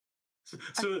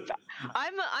 So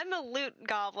I'm a loot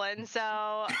goblin,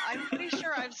 so I'm pretty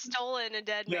sure I've stolen a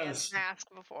dead man's Yes. mask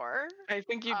before. I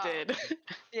think you did.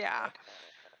 Yeah.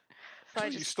 So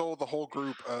You stole the whole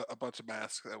group a bunch of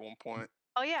masks at one point.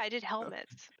 Oh yeah, I did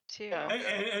helmets too. Yeah.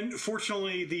 and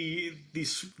fortunately, the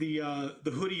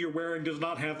hoodie you're wearing does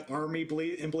not have army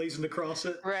emblazoned across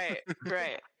it. Right.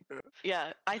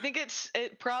 Yeah, I think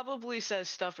it probably says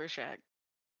Stuffer Shack.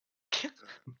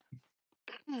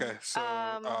 Okay, so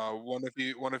one of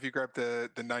you grab the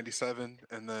 97,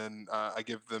 and then I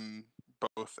give them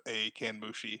both a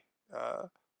Kanmushi.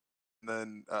 And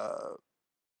then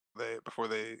before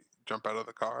they jump out of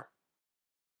the car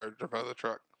or jump out of the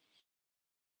truck.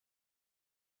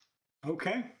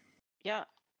 Okay. Yeah.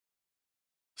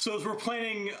 So as we're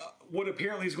planning what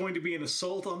apparently is going to be an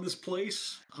assault on this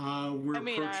place, we're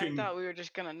approaching. I thought we were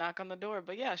just gonna knock on the door,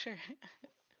 but yeah, sure.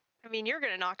 I mean, you're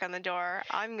gonna knock on the door.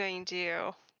 I'm going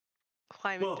to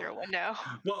climb in through a window.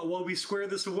 Well, while we square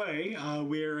this away,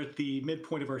 we're at the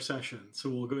midpoint of our session, so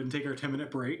we'll go ahead and take our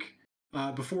 10-minute break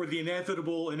before the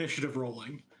inevitable initiative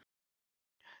rolling.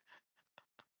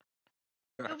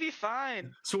 You'll be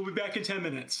fine. So we'll be back in 10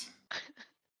 minutes.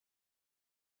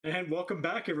 And welcome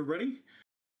back, everybody.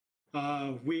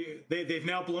 They've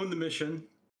now blown the mission.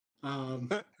 No,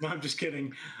 I'm just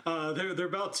kidding. They're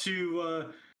about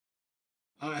to.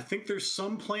 I think there's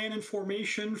some plan in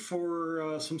formation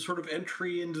for some sort of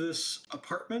entry into this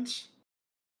apartment.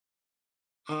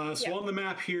 So on the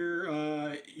map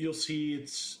here, you'll see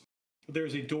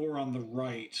there's a door on the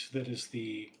right that is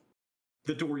the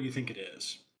door you think it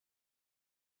is.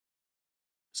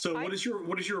 So what is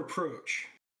your approach?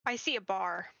 I see a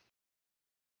bar.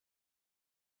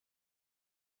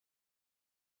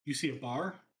 You see a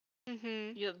bar?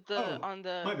 Mm-hmm. Yeah, on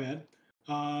the. My bad.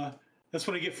 That's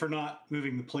what I get for not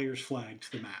moving the player's flag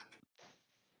to the map.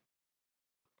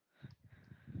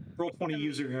 Roll 20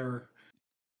 user error.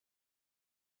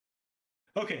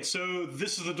 Okay, so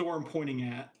this is the door I'm pointing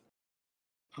at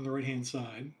on the right-hand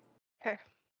side. Okay.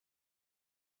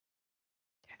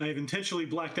 I've intentionally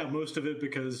blacked out most of it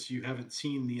because you haven't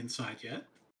seen the inside yet.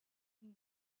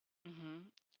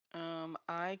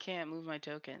 I can't move my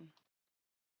token.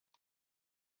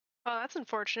 Oh, that's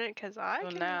unfortunate because I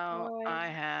can. Now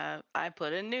I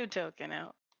put a new token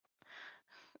out.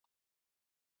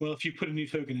 Well, if you put a new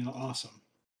token out, awesome.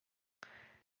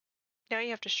 Now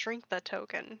you have to shrink the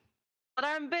token. But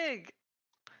I'm big.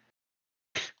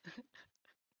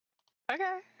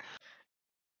 Okay.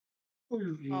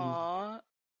 Aww.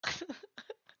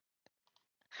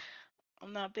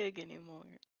 I'm not big anymore.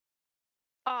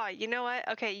 You know what?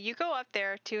 Okay, you go up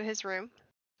there to his room.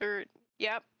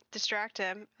 Distract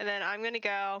him. And then I'm gonna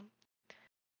go.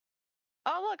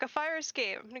 Oh, look, a fire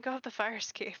escape. I'm gonna go up the fire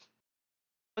escape.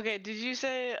 Okay, did you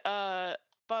say,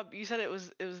 Bob, you said it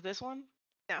was this one?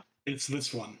 No. It's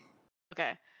this one.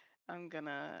 Okay. I'm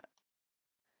gonna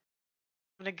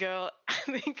go. I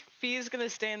think Fee's gonna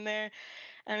stand there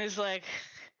and is like.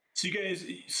 So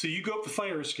you go up the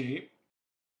fire escape,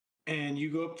 and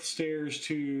you go up the stairs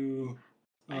to.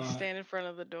 I stand in front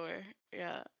of the door.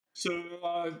 Yeah. So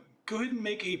go ahead and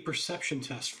make a perception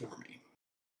test for me.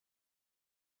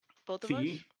 Both of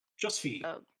Fee, us? just Fee.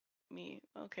 Oh, me.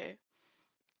 Okay.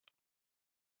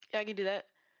 Yeah, I can do that.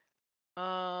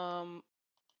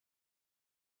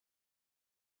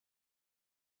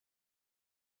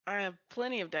 I have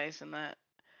plenty of dice in that.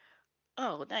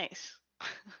 Oh, nice.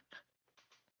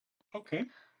 Okay.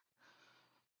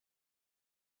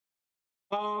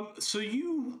 So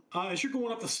you, as you're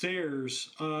going up the stairs,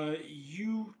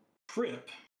 you trip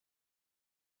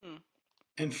Hmm.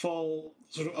 and fall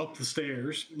sort of up the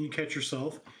stairs. And you catch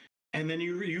yourself, and then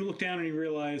you look down and you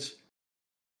realize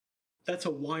that's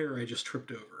a wire I just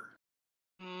tripped over.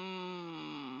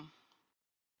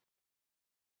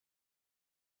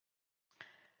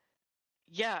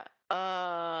 Yeah.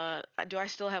 Do I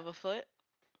still have a foot?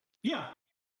 Yeah.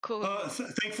 Cool.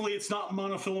 Thankfully, it's not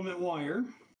monofilament wire.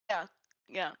 Yeah.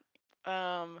 Yeah.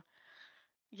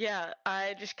 Yeah,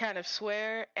 I just kind of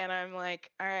swear, and I'm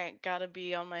like, all right, gotta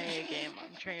be on my A game.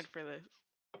 I'm trained for this.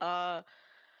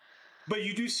 But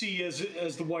you do see,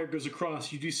 as the wire goes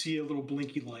across, you do see a little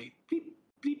blinky light. Bleep,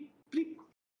 bleep, bleep.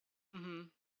 Mm-hmm.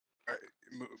 All right,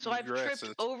 So move I've your tripped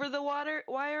assets. over the wire,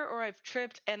 or I've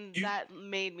tripped and You- that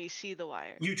made me see the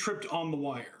wire. You tripped on the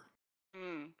wire.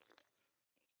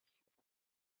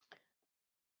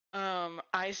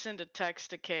 I send a text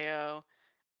to KO.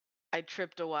 I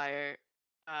tripped a wire.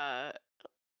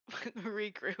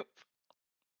 Regroup.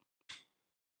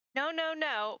 No, no,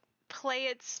 no. Play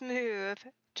it smooth.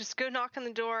 Just go knock on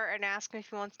the door and ask him if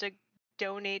he wants to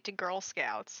donate to Girl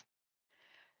Scouts.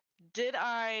 Did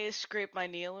I scrape my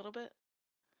knee a little bit?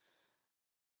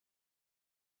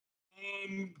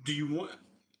 Do you want?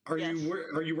 Are Yes.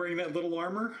 you wearing that little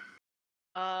armor?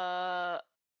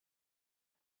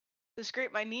 To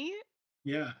scrape my knee?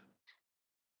 Yeah.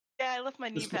 Yeah, I left my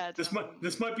knee pads home.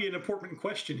 This might be an important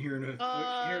question here in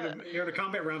a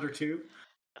combat round or two.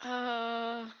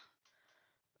 I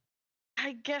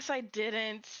guess I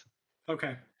didn't.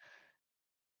 Okay.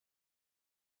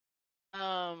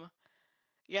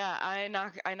 Yeah, I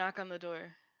knock on the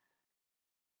door.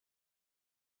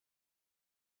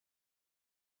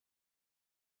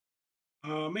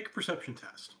 Make a perception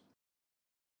test.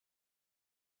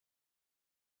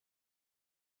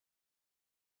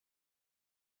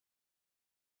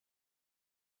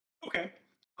 Okay.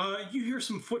 You hear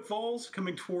some footfalls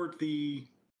coming toward the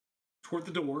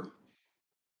door.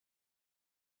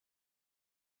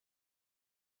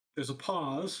 There's a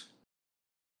pause,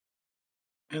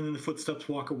 and then the footsteps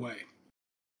walk away.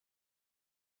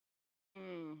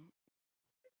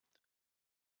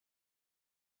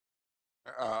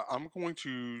 I'm going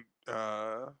to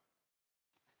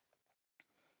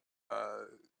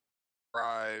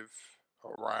drive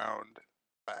around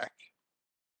back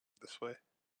this way.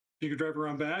 You can drive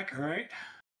around back. All right.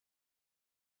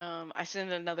 I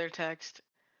send another text.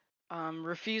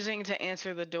 Refusing to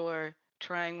answer the door,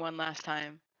 trying one last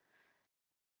time.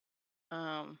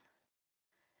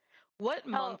 What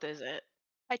month is it?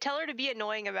 I tell her to be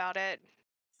annoying about it.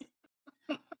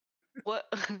 What?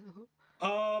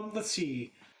 Let's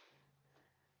see.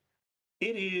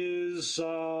 It is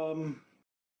I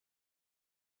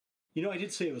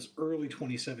did say it was early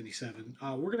 2077.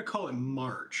 We're gonna call it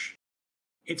March.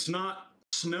 It's not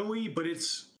snowy, but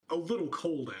it's a little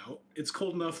cold out. It's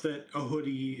cold enough that a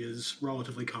hoodie is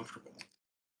relatively comfortable.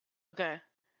 Okay.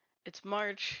 It's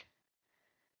March.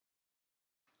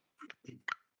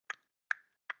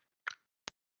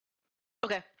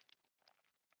 Okay.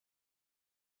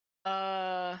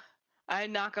 I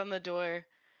knock on the door.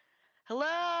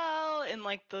 Hello, in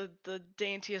like the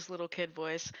daintiest little kid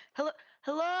voice.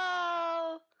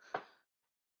 Hello.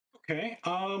 Okay.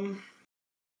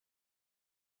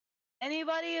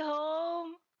 Anybody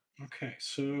home? Okay.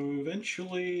 So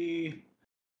eventually,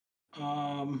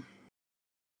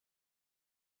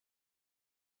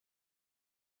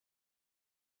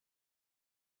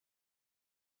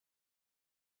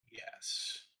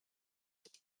 yes.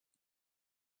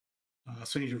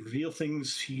 So I need to reveal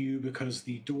things to you because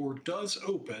the door does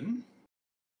open.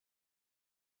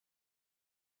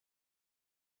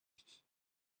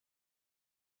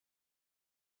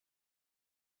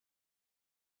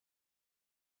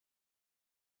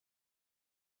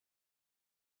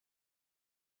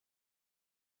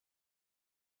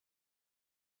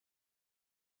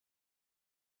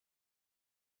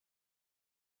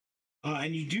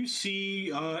 And you do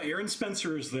see Aaron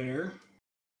Spencer is there.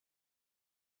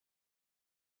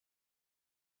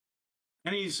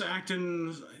 And he's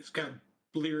acting, he's got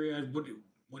bleary eyed. What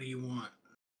do you want?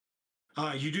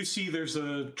 You do see there's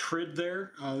a trid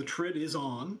there. The trid is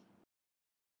on.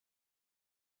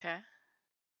 Okay.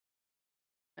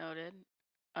 Noted.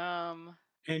 And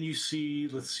you see,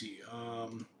 let's see,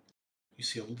 you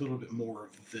see a little bit more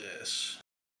of this.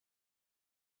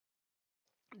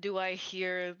 Do I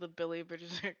hear the Billy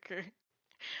Berserker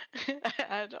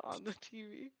ad on the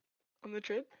TV on the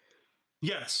trip?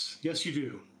 Yes, you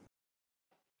do.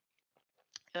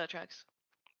 Yeah, that tracks.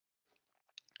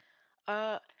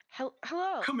 Hello.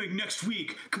 Coming next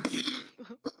week.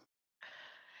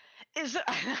 Is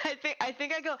I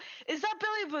think I go, is that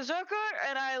Billy Berserker?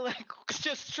 And I like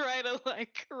just try to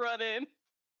like run in.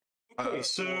 Okay,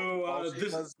 so while she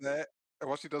this. does that,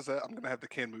 I'm gonna have the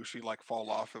Kanmushi like fall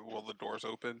off while the doors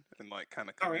open and like kind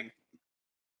of come All right.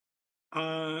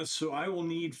 in. So I will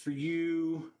need for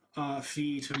you,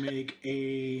 Fee, to make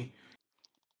a.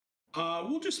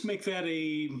 We'll just make that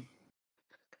a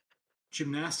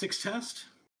gymnastics test.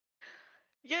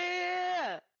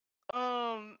 Yeah.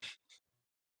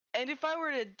 And if I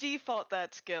were to default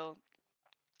that skill,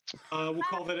 We'll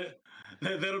call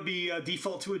that'll be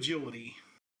default to agility.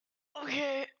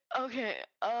 okay.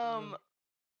 I'm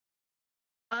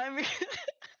I'm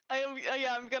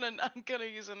gonna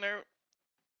use a nerve.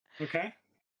 Okay.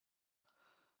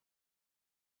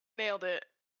 Nailed it.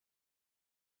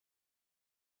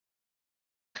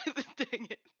 Dang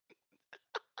it.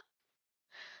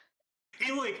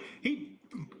 He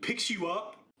picks you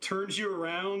up, turns you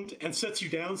around, and sets you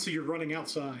down so you're running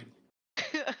outside,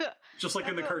 just like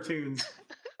in the cartoons.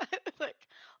 Like,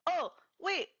 oh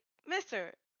wait,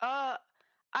 Mister. I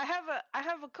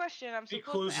have a question. I'm He supposed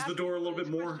to closes ask the door a little you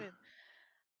bit this more.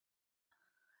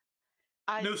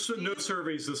 question. No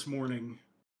surveys this morning.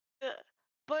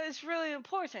 But it's really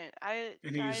important. I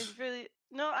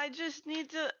just need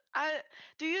to.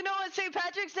 Do you know what St.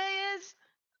 Patrick's Day is?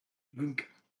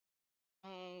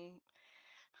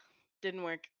 Didn't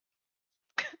work.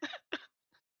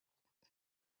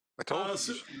 I told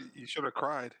you should have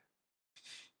cried.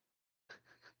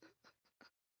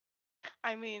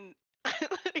 I mean,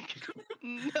 like,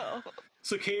 no.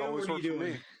 So, KO, what are you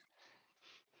doing?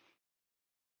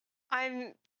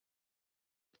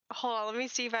 Hold on, let me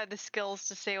see if I have the skills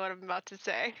to say what I'm about to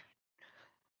say.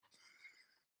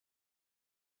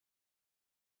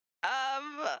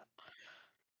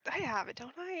 I have it,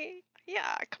 don't I?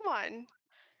 Yeah, come on.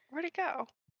 Where'd it go?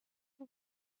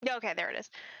 Yeah, okay, there it is.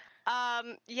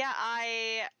 Yeah,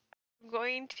 I'm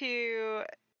going to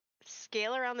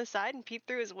scale around the side and peep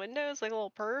through his windows like a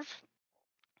little perv.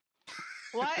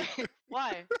 Why?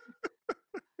 Why?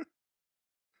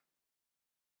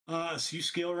 So you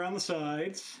scale around the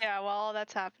sides. Yeah, while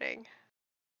that's happening,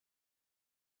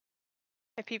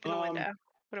 I peep in the window.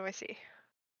 What do I see?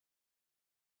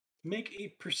 Make a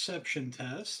perception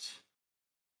test.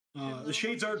 The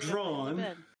shades are drawn.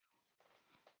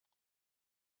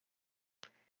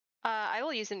 I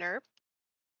will use a nerve.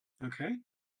 Okay.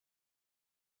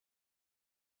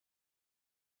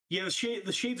 Yeah,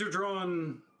 the shades are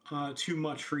drawn too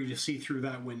much for you to see through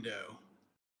that window.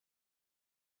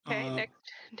 Okay,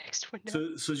 next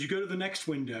window. So as you go to the next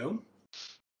window,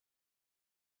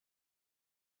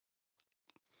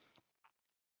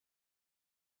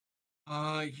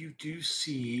 you do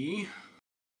see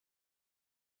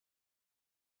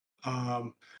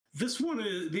this one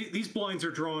is these blinds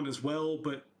are drawn as well,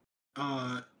 but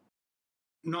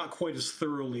not quite as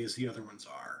thoroughly as the other ones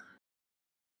are.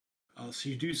 So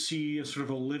you do see a sort of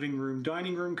a living room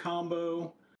dining room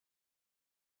combo,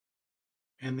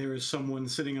 and there is someone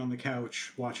sitting on the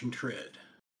couch watching Trid.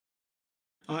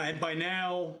 And by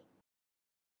now,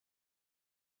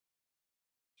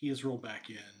 he has rolled back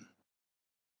in.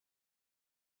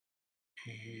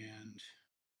 And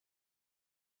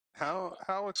how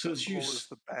accessible is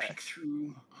the back? Peek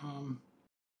through.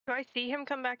 Do I see him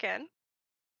come back in?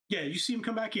 Yeah, you see him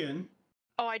come back in.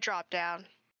 Oh, I drop down.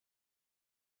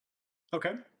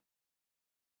 Okay.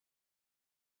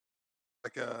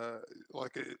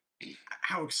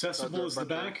 How accessible is the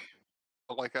back?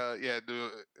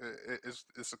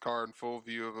 It's a car in full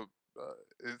view of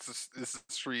it's a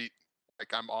street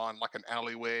like I'm on like an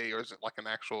alleyway, or is it like an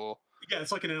actual? Yeah,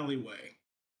 it's like an alleyway.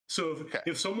 So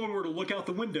if someone were to look out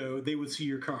the window, they would see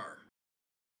your car.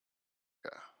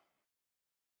 Yeah.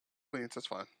 Cleans, that's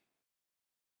fine.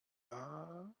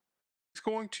 He's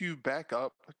going to back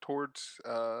up towards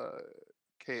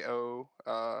KO.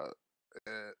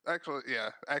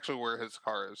 Actually, where his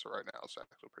car is right now is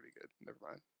actually pretty good. Never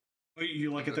mind. Oh,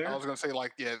 you like it there? I was gonna say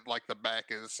like the back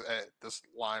is at this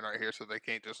line right here, so they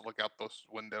can't just look out this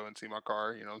window and see my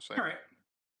car. You know what I'm saying? All right.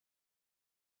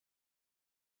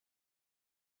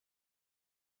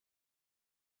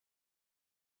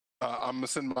 I'm gonna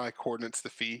send my coordinates to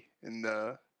Fee, and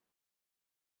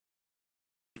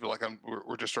like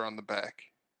we're just around the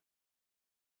back.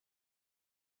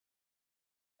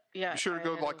 Yeah. You should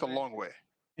go like the long way.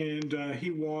 And he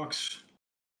walks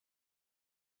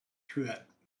through that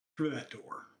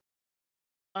door.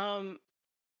 Um,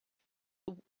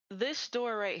 this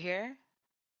door right here.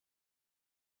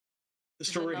 The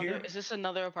store right here? Is this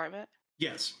another apartment?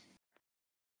 Yes.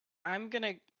 I'm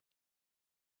gonna.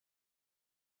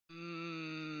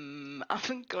 I'm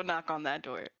gonna go knock on that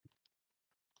door.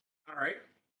 All right.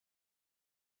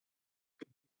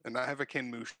 And I have a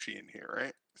Kenmushi in here,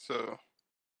 right? So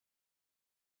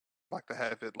I'd like to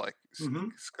have it like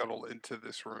scuttle into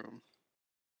this room.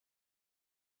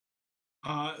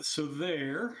 So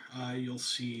there, you'll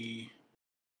see.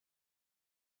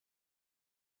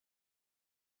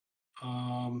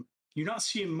 You're not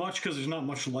seeing much because there's not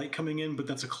much light coming in, but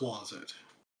that's a closet.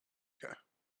 Okay.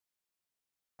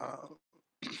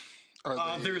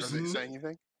 Are they saying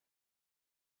anything?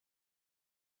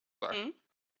 Sorry.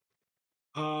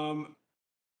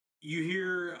 You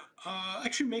hear.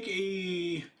 Actually,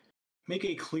 make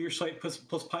a clear sight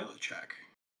plus pilot check.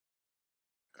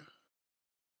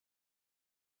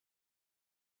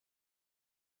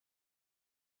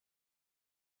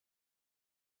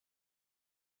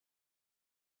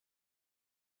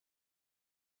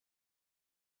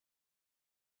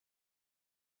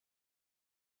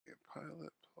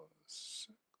 Pilot plus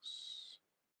 6.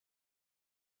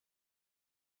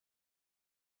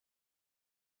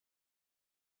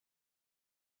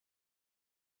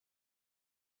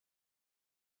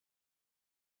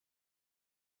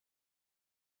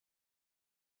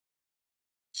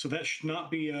 So that should not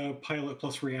be a pilot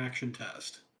plus reaction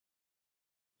test.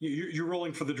 You're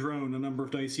rolling for the drone a number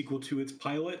of dice equal to its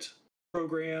pilot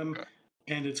program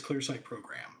and its clear sight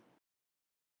program.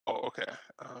 Oh, okay.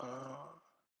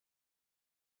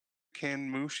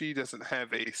 Kenmushi doesn't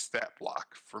have a stat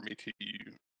block for me to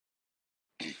use.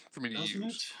 Doesn't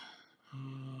it?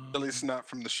 At least not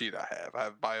from the sheet I have. I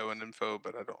have bio and info,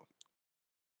 but I don't.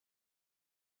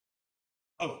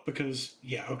 Oh, because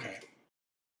okay,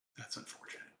 that's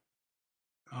unfortunate.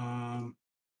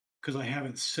 Because I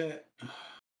haven't set.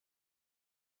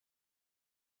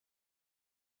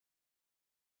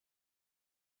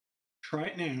 Try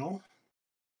it now.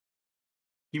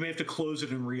 You may have to close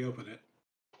it and reopen it.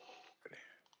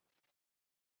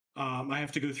 I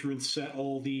have to go through and set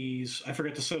all these. I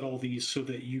forgot to set all these so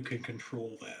that you can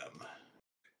control them.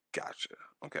 Gotcha.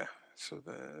 Okay. So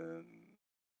then.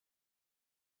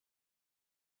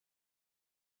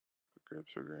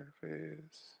 Grips or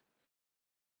interface.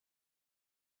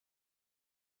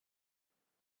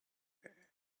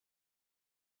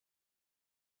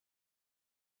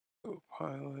 So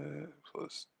pilot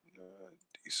plus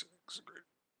D6. Great.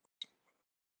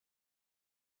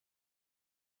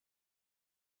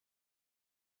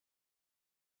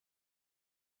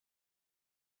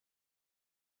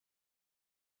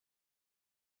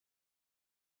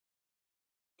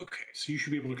 Okay, so you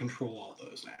should be able to control all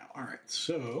those now. All right,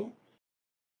 so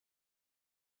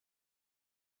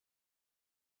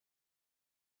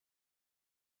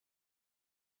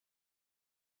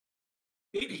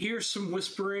it hears some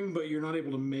whispering, but you're not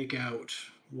able to make out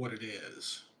what it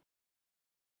is.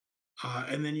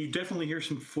 And then you definitely hear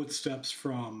some footsteps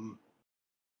from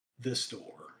this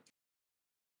door.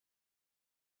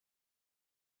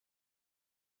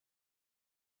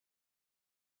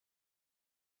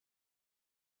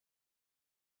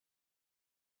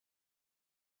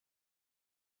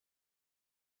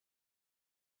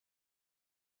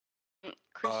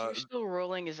 Chris, you're still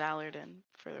rolling as Allerden,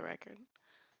 for the record.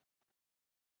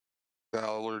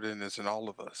 Allerden is in all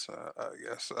of us, I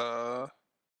guess. Here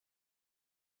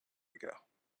we go.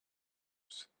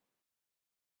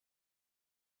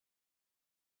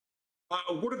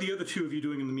 What are the other two of you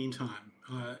doing in the meantime?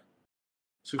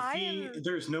 Sophie,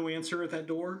 there's no answer at that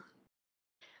door?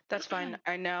 That's fine.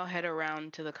 I now head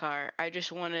around to the car. I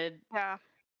just wanted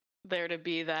there to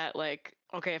be that, like,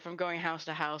 okay, if I'm going house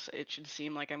to house, it should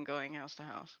seem like I'm going house to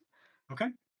house. Okay.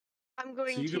 I'm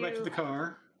going so you go back to the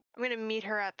car. I'm going to meet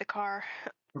her at the car.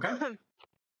 Okay.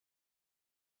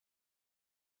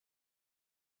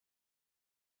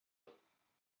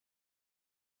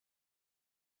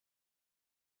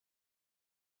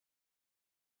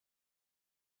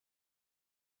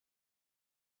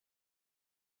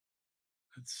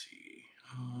 Let's see.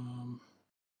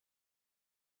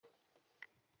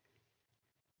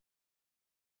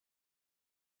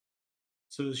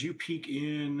 So as you peek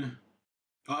in,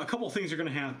 a couple of things are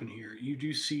going to happen here. You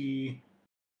do see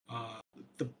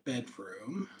the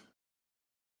bedroom.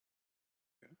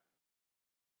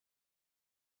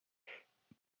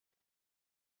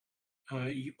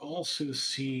 You also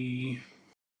see.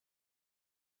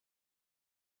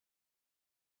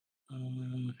 Hang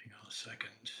on a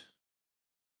second.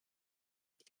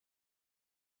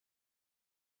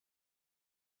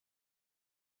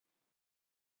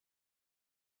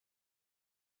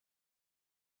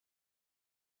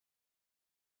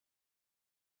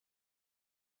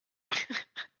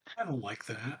 I don't like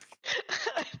that.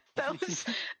 that was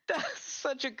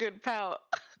such a good pout.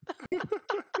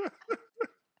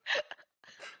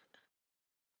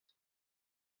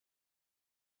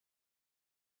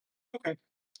 Okay.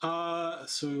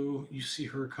 So you see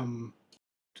her come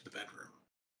to the bedroom.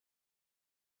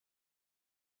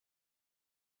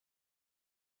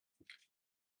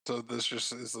 So this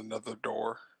just is another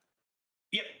door.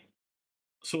 Yep.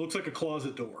 So it looks like a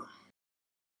closet door.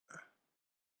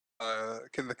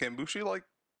 Can the Kambushi like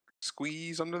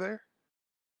squeeze under there?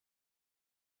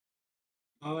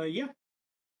 Yeah.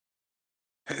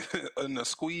 And a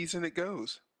squeeze and it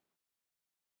goes.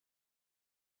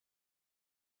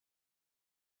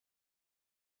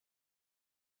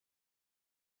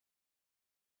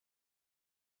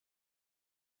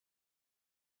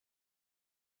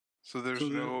 So there's So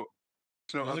no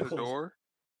there's a other closet. door.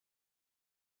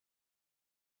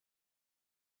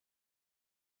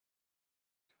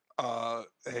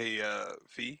 Hey,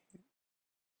 Fee.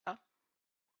 Huh?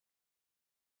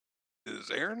 Is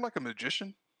Aaron like a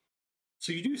magician?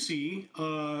 So you do see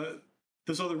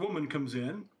this other woman comes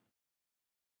in.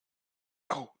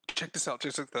 Oh, check this out,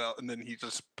 and then he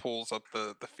just pulls up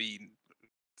the feed,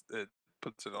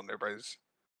 puts it on everybody's.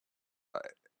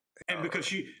 And because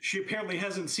she apparently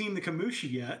hasn't seen the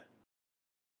Kamushi yet,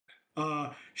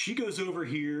 she goes over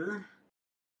here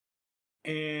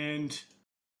and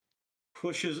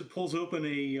pulls open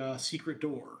a secret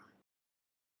door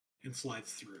and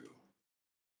slides through.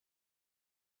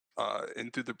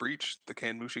 Into the breach, the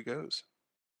Kanmushi goes.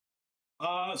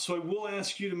 So I will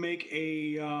ask you to make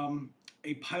a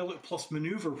pilot plus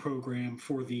maneuver program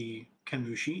for the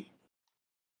Kamushi.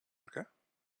 Okay.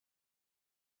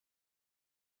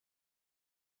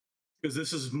 Because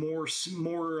this is more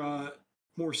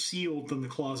sealed than the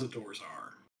closet doors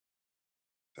are.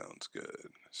 Sounds good.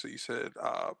 So you said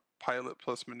pilot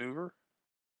plus maneuver?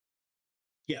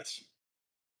 Yes.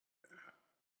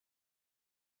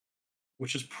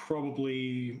 Which is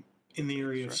probably in the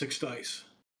area of 6 dice.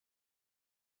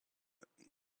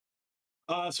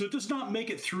 So it does not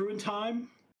make it through in time.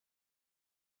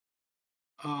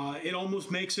 It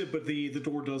almost makes it, but the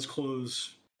door does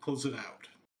close it out.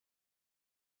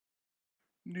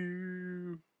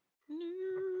 No.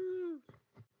 No.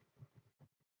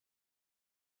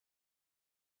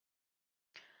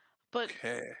 But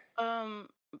Okay.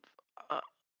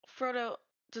 Frodo,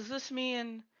 does this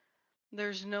mean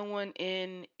there's no one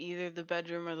in either the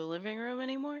bedroom or the living room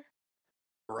anymore?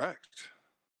 Correct.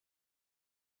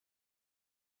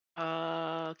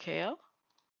 KO?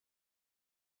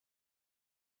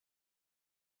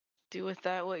 Do with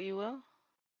that what you will.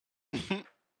 Okay,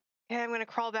 I'm gonna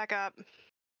crawl back up.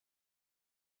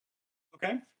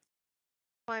 Okay.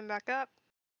 Climb back up.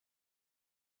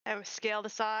 I'm scale the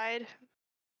side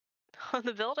on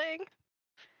the building.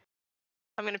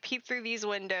 I'm gonna peep through these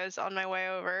windows on my way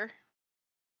over.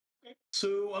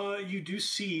 So you do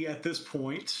see at this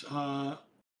point, I'll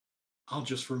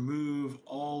just remove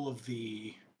all of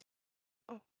the.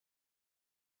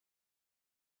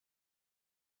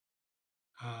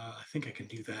 I think I can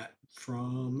do that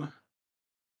from.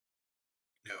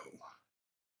 No.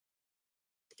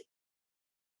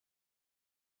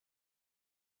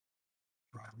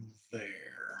 From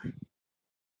there.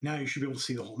 Now you should be able to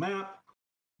see the whole map.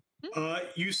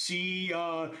 You see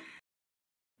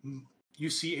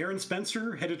Aaron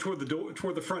Spencer headed toward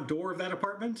the front door of that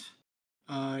apartment.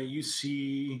 You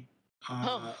see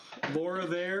Laura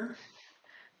there.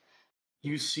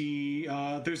 You see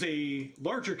there's a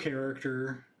larger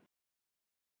character.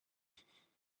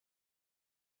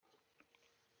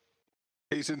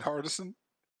 Jason Hardison.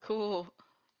 Cool.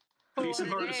 Jason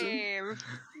What a Hardison. name.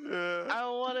 Yeah. I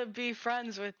want to be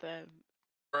friends with them.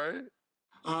 Right.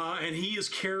 And he is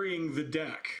carrying the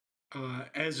deck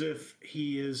as if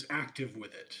he is active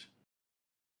with it.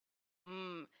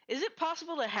 Is it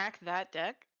possible to hack that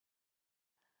deck?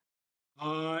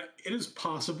 It is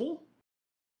possible.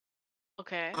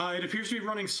 Okay. It appears to be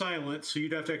running silent, so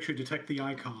you'd have to actually detect the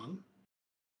icon.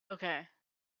 Okay.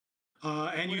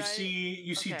 And you see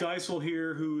Dysel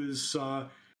here, who is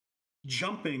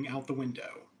jumping out the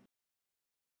window.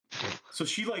 So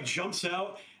she like jumps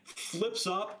out, flips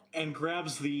up, and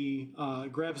grabs the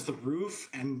roof,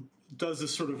 and does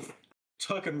this sort of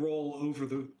tuck and roll onto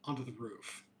the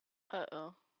roof.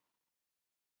 Uh-oh.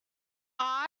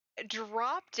 I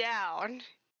drop down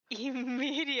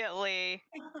immediately,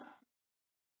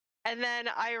 and then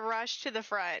I rush to the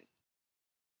front.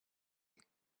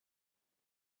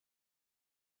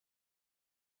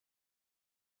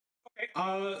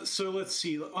 Okay. So let's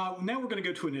see. Now we're going to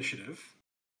go to initiative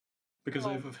because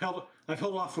I've held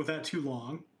off with that too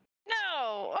long.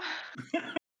 No.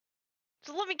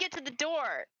 So let me get to the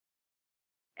door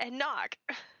and knock.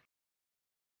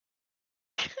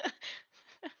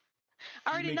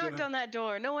 I already knocked on that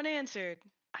door. No one answered.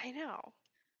 I know.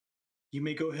 You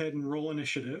may go ahead and roll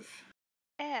initiative.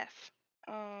 F.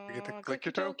 You get to click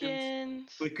your tokens.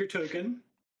 Click your token.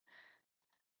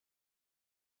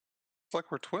 It's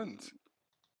like we're twins.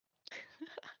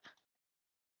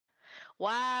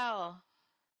 Wow.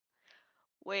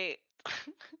 Wait.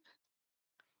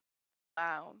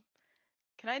 Wow.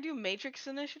 Can I do Matrix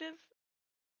Initiative?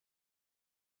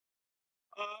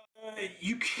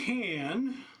 You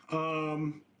can.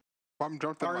 I'm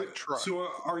jumped in my truck. So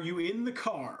are you in the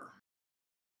car?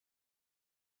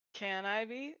 Can I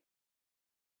be?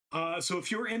 So if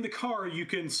you're in the car, you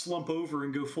can slump over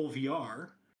and go full VR.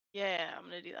 Yeah, I'm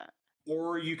gonna do that.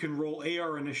 Or you can roll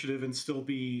AR initiative and still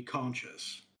be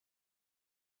conscious.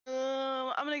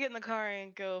 I'm gonna get in the car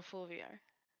and go full VR.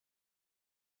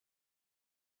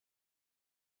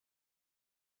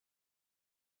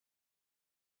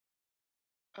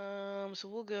 So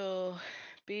we'll go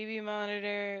baby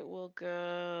monitor. We'll go.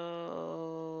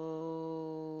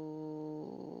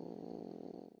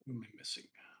 Who am I missing?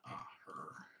 Her.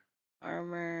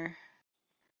 Armor.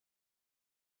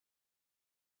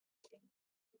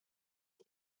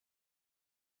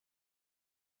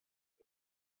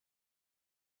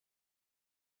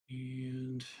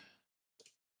 And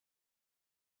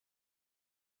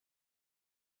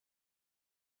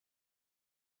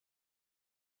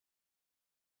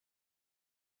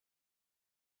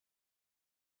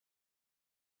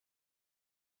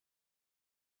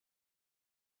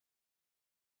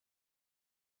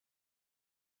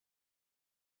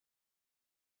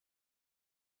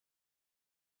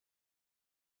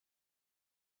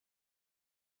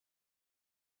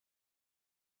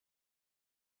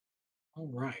all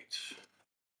right.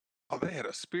 Oh, they had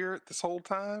a spirit this whole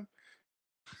time?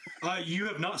 You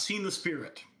have not seen the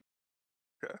spirit.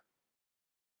 Okay.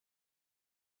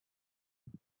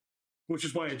 Which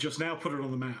is why I just now put it on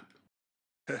the map.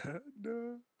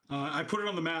 No. I put it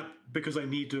on the map because I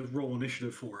need to roll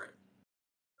initiative for it.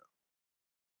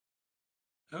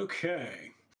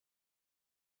 Okay.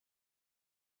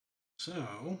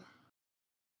 So.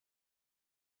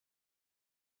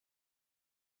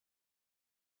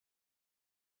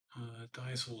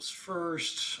 Dice rolls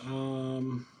first. Need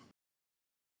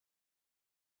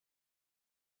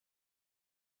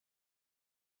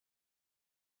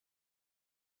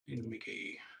to make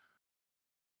a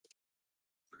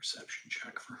perception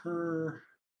check for her.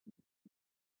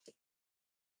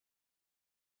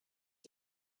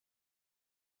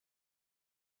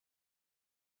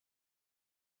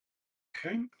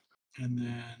 Okay. And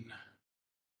then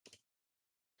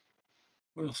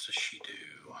what else does she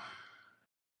do?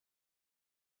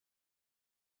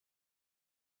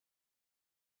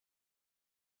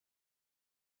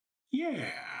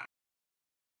 Yeah.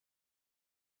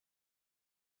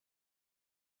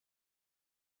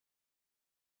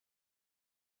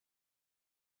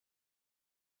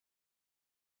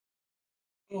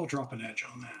 I'll drop an edge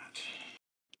on that.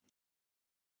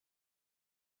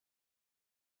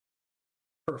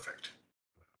 Perfect.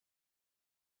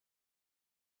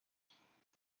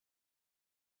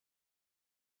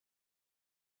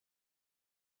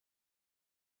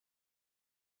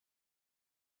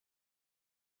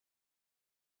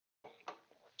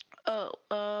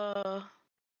 Oh,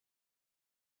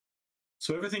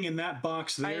 So everything in that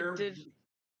box there. I did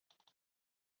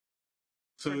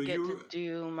forget to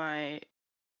do my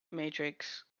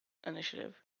Matrix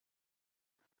Initiative.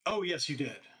 Oh yes, you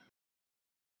did.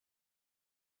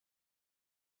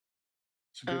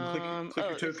 So go click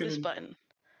your token. It's this button.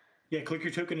 Yeah, click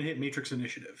your token and hit Matrix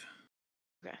Initiative.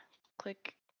 Okay,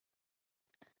 click.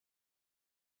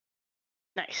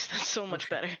 Nice, that's so much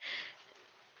better.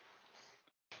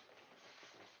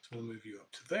 So we'll move you up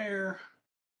to there.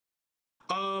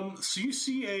 So you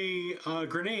see a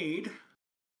grenade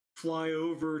fly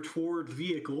over toward the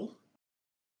vehicle.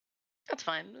 That's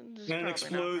fine. And it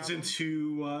explodes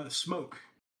into smoke.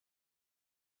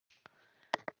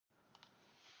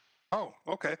 Oh,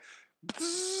 okay.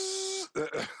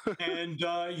 And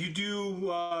you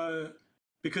do,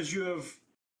 because you have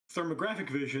thermographic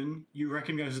vision, you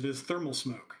recognize it as thermal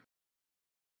smoke.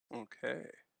 Okay.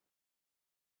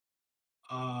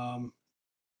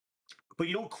 But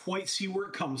you don't quite see where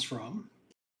it comes from.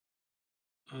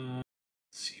 Let's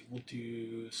see, we'll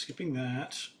do skipping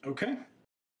that. Okay.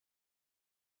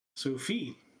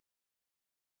 Sophie.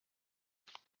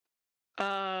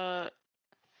 Yeah,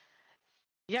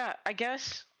 I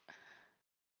guess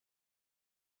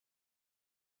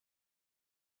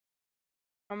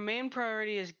our main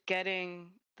priority is getting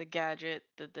gadget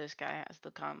that this guy has.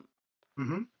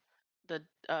 Mm-hmm.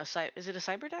 Is it a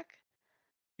cyber deck?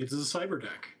 It is a cyber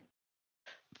deck.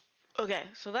 Okay,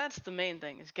 so that's the main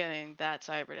thing, is getting that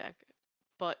cyber deck.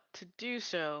 But to do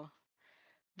so,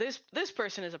 this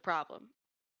person is a problem.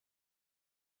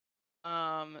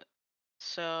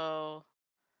 So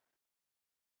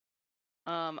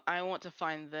I want to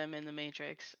find them in the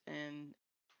Matrix and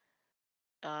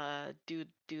do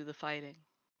the fighting.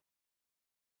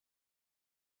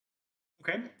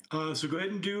 Okay. So go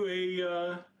ahead and do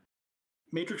a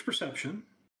Matrix perception.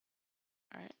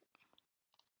 All right.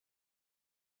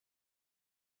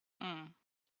 Hmm.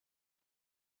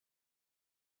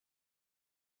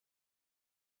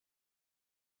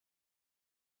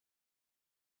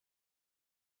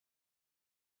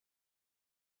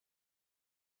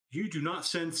 You do not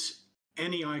sense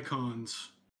any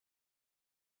icons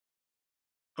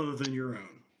other than your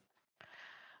own.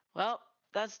 Well,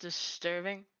 that's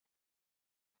disturbing.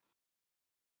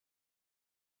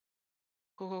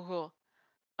 Cool.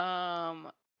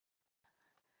 So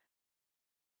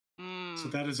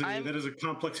that is a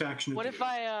complex action to What do. if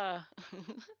I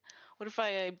what if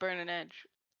I burn an edge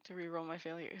to reroll my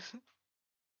failures?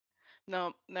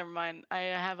 No, never mind. I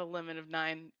have a limit of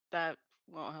 9. That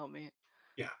won't help me.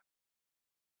 Yeah.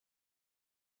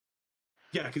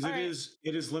 Yeah, because All right.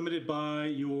 it is limited by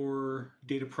your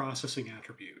data processing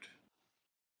attribute.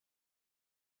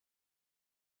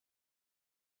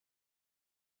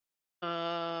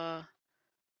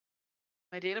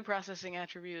 My data processing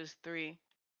attribute is 3.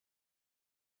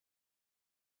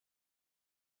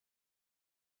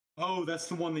 Oh, that's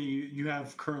the one that you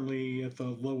have currently at the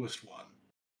lowest one.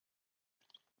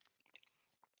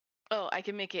 Oh, I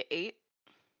can make it 8.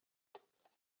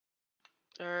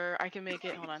 Or I can make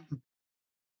it, hold on.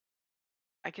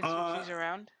 I can switch these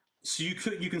around. So you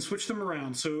can switch them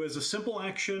around. So as a simple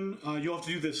action, you'll have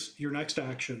to do this your next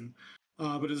action.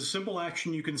 But as a simple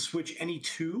action, you can switch any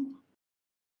 2.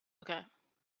 Okay.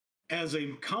 As a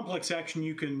complex action,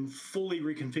 you can fully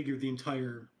reconfigure the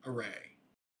entire array.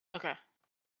 Okay.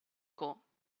 Cool.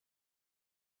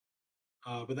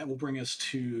 But that will bring us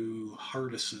to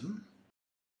Hardison.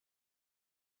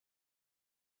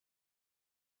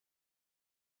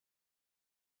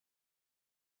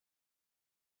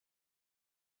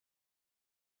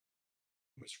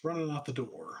 It's running out the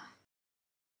door.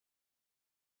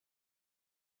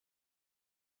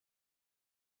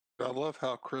 I love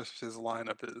how crisp his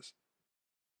lineup is.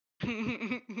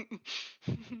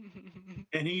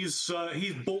 And he's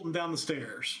bolting down the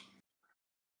stairs.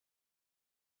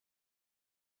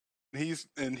 He's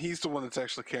the one that's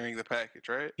actually carrying the package,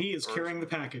 right? He is carrying the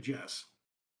package, yes.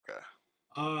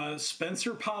 Okay.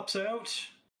 Spencer pops out,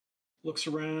 looks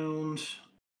around,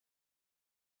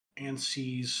 and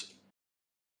sees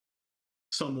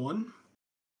someone.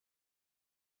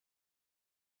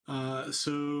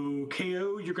 So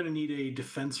KO, you're going to need a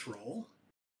defense roll.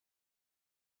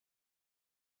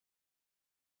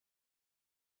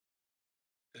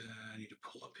 I need to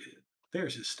pull up his.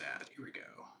 There's his stat. Here we go.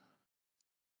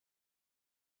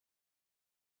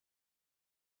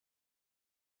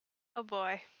 Oh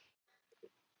boy.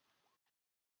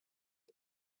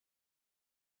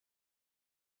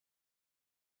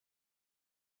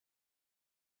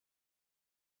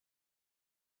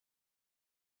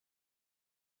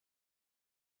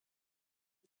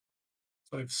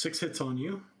 So I have 6 hits on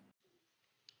you.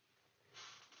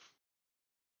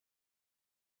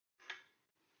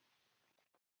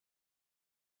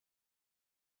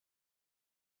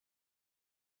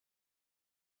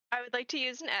 I would like to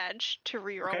use an edge to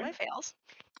reroll my fails.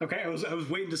 Okay, I was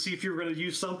waiting to see if you were going to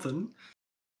use something.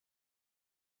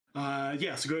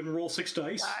 Yeah, so go ahead and roll 6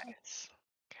 dice. Nice.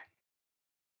 Okay.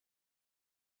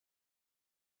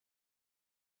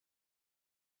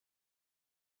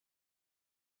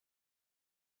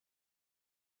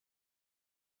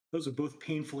 Those are both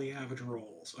painfully average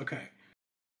rolls. Okay.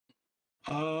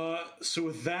 So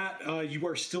with that, you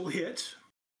are still hit.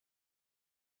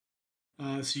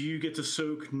 So you get to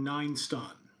soak 9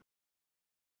 stun.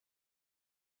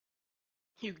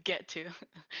 You get to.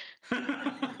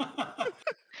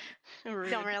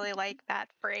 Don't really like that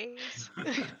phrase.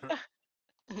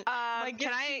 Can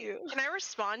I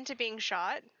respond to being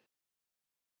shot?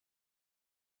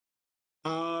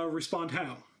 Respond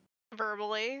how?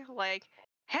 Verbally, like,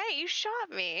 hey, you shot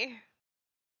me.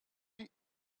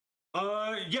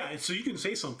 Yeah, so you can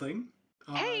say something.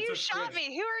 Hey, you shot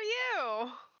me. Who are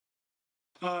you?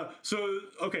 So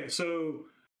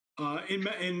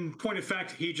in point of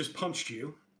fact, he just punched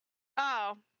you.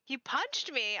 Oh, he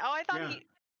punched me. Oh, I thought he.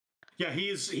 Yeah,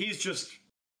 he's just.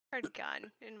 Heard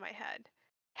gun in my head.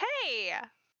 Hey.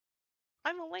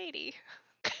 I'm a lady.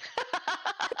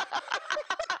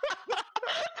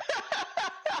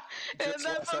 And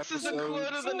that, folks, is the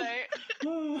quote of the night.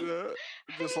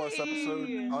 Just last episode,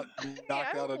 Hey.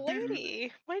 knocked out I'm a a dude.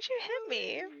 lady. Why'd you hit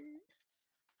me?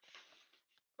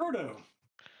 Frodo.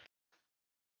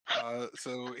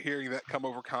 So hearing that come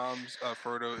over comms,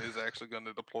 Frodo is actually going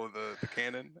to deploy the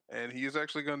cannon, and he is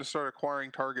actually going to start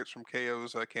acquiring targets from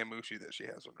KO's Kamushi that she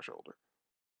has on her shoulder.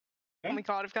 Oh my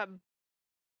god, I've got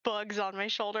bugs on my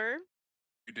shoulder.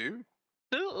 You do?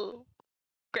 Ooh.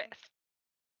 Gross.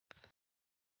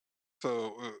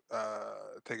 So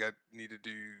I think I need to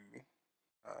do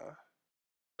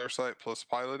their site plus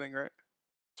piloting, right?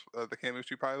 The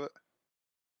Kamushi pilot.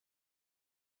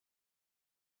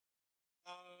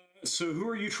 So who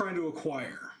are you trying to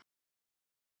acquire?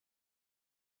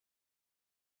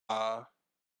 Well,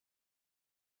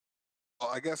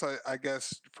 I guess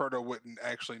Frodo wouldn't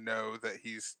actually know that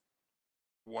he's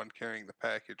one carrying the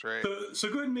package, right? So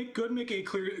go ahead and make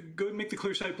the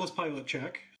clear sight plus pilot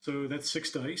check. So that's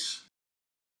 6 dice.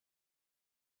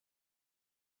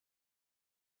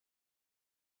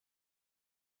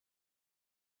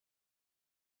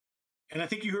 And I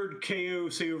think you heard KO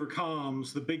say over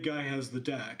comms, the big guy has the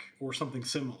deck, or something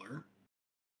similar.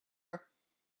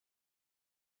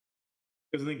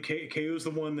 Because I think KO's the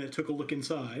one that took a look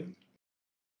inside.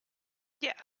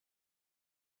 Yeah.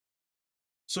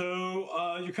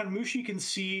 So your Kanmushi can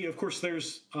see, of course,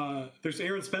 there's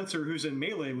Aaron Spencer who's in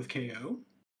melee with KO.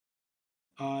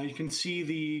 You can see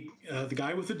the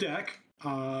guy with the deck,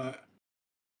 who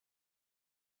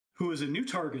is a new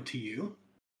target to you.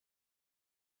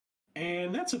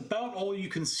 And that's about all you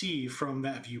can see from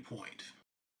that viewpoint.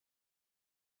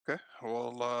 Okay.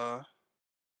 Well,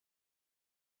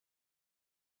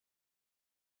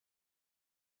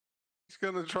 he's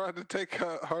gonna try to take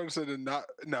Hardison and not.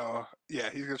 No, yeah,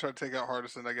 he's gonna try to take out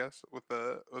Hardison, I guess, with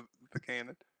the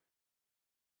cannon.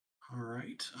 All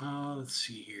right. Let's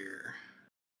see here.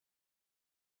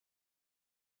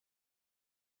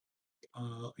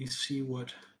 Let me see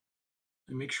what.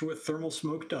 Let me make sure what thermal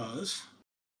smoke does.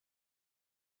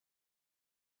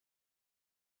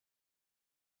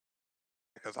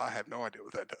 Because I have no idea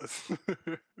what that does.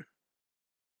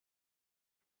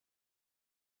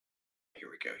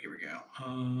 Here we go.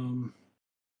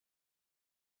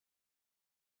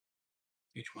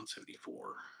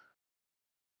 H174.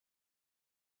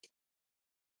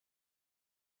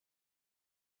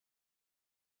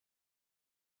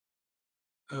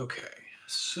 Okay,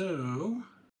 so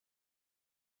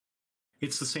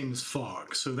it's the same as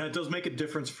fog. So that does make a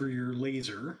difference for your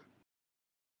laser.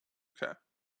 Okay.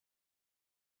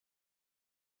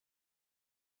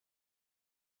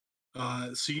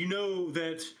 So you know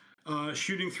that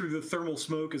shooting through the thermal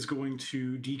smoke is going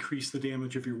to decrease the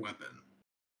damage of your weapon.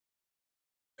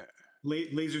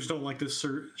 Lasers don't like to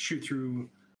shoot through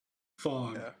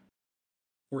fog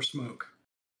or smoke.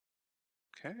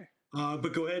 Okay.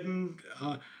 But go ahead and,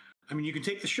 you can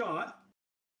take the shot.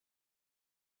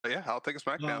 Yeah, I'll take a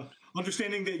smackdown.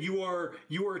 Understanding that you are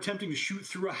attempting to shoot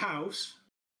through a house.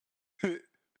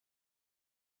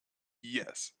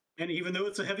 Yes. And even though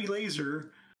it's a heavy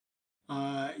laser,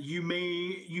 you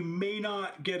may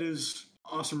not get as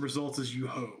awesome results as you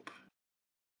hope.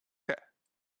 Okay.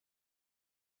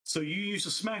 So you use a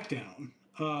smackdown.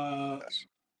 Yes.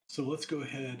 So let's go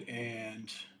ahead and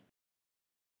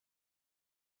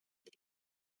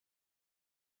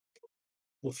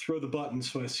we'll throw the button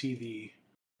so I see the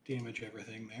damage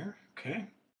everything there. Okay.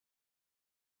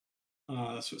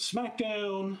 So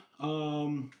smackdown.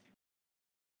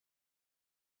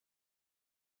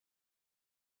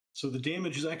 So the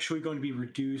damage is actually going to be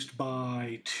reduced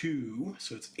by 2.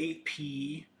 So it's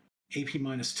 8p, AP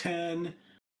minus 10.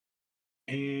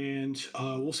 And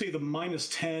we'll say the minus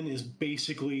 10 is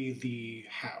basically the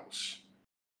house.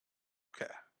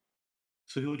 Okay.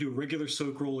 So he'll do a regular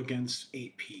soak roll against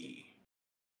 8p.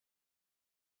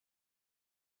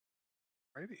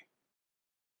 Righty.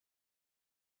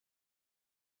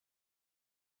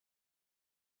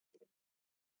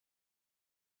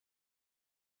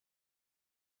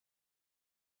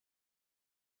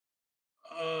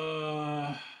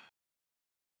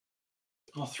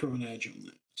 I'll throw an edge on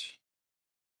that.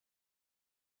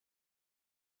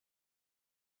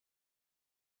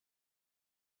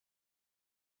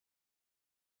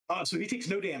 So he takes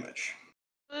no damage.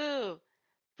 Boo!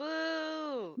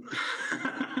 Boo!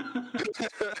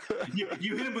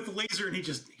 you hit him with the laser and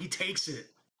he takes it.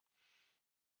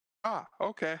 Ah,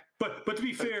 okay. But to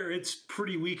be fair, it's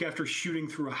pretty weak after shooting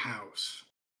through a house.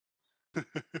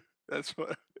 That's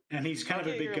what. And he's kind of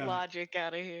a big your guy. Logic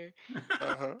out of here.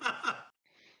 Uh-huh.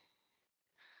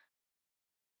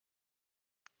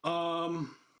 Okay.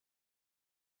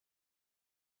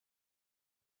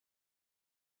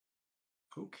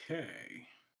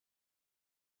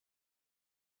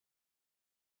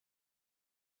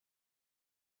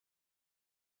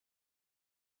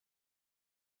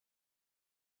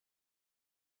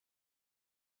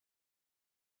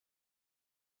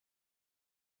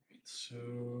 So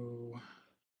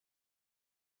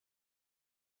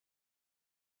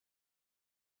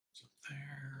it's up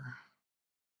there.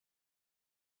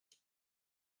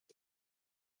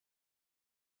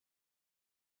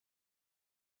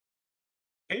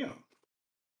 Yeah.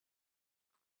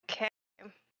 Okay.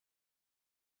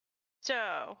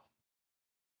 So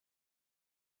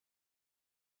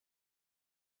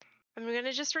I'm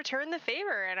gonna just return the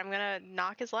favor, and I'm gonna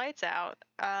knock his lights out.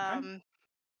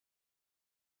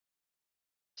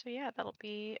 So yeah, that'll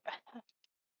be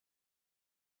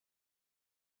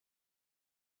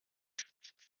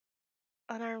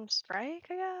unarmed strike,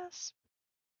 I guess.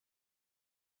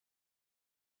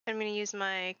 I'm gonna use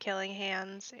my killing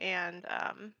hands and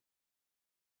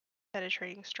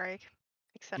penetrating strike,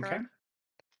 etc. Okay.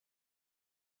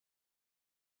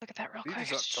 Look at that real He quick.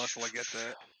 does not suck till I get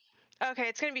that. Okay,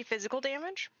 it's gonna be physical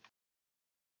damage.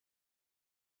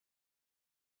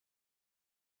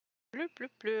 Bloop, bloop,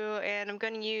 bloop, and I'm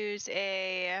gonna use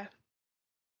a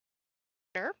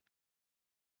nerf.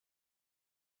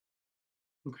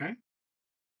 Okay.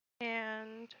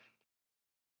 And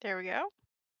there we go.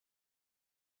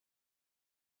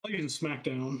 I'll use a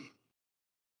smackdown.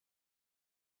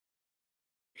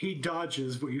 He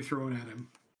dodges what you're throwing at him.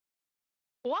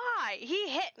 Why? He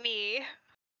hit me.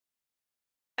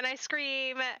 And I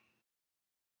scream,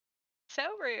 so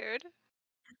rude.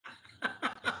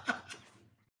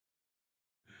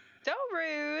 So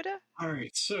rude. All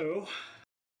right, so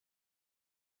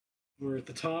we're at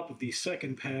the top of the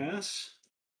second pass.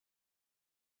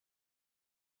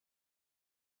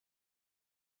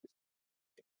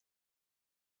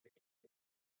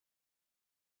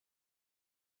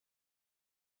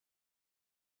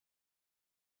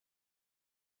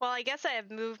 Well, I guess I have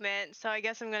movement, so I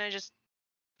guess I'm gonna just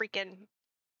freaking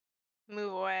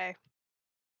move away.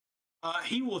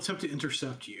 He will attempt to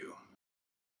intercept you.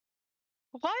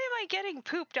 Why am I getting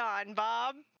pooped on,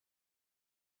 Bob?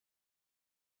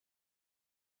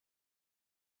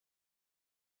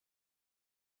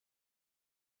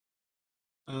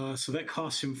 So that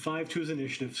costs him 5 to his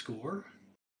initiative score.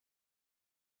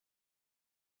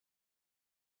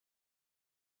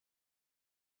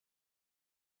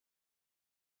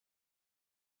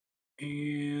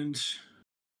 And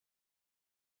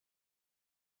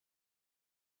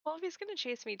Well, if he's gonna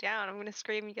chase me down, I'm gonna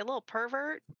scream, you little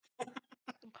pervert.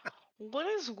 What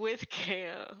is with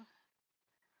Kaya?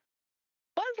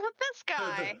 What's with this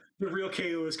guy? the real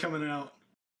KO is coming out.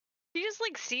 He just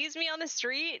like sees me on the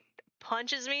street,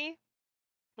 punches me.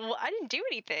 Well, I didn't do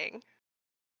anything.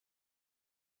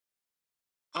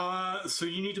 So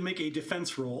you need to make a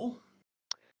defense roll.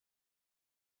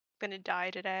 I'm gonna die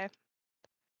today.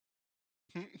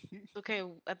 Okay,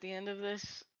 at the end of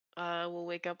this, we'll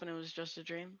wake up and it was just a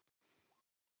dream.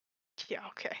 Yeah,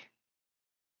 okay.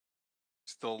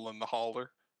 Still in the holler.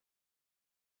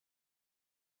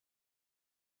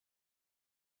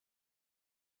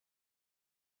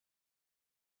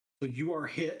 So you are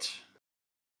hit.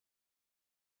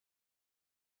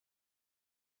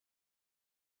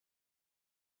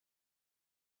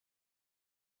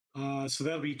 So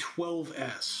that'll be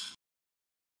 12S.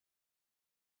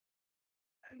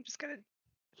 I'm just gonna.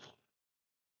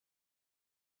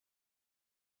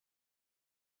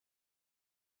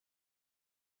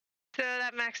 So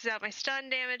that maxes out my stun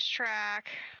damage track.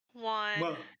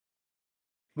 One.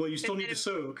 Well, you still need to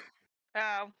soak.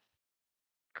 Oh,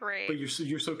 great. But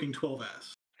you're soaking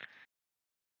 12S.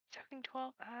 Soaking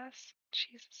 12S.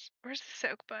 Jesus, where's the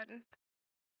soak button?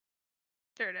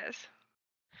 There it is.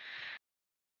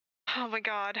 Oh my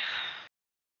god.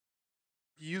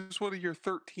 Use one of your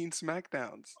 13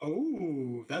 smackdowns.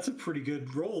 Oh, that's a pretty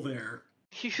good roll there.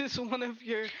 Use one of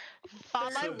your.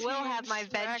 Bob, I will have my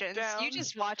vengeance. You Smackdown.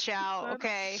 just watch out, That's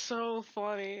okay? so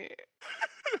funny.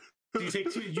 So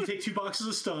you take 2 boxes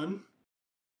of stun.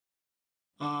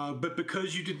 But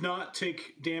because you did not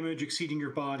take damage exceeding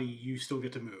your body, you still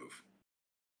get to move.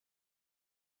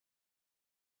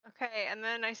 Okay, and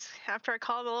then after I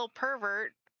call the little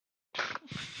pervert,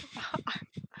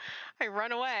 I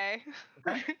run away.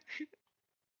 Okay.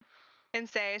 And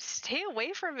say, stay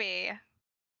away from me.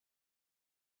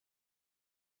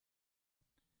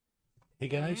 Hey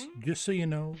guys, just so you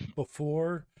know,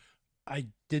 before I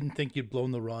didn't think you'd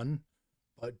blown the run,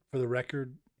 but for the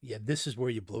record, yeah, this is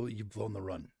where you've blown the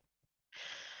run.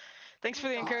 Thanks for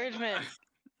the encouragement.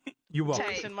 You're welcome.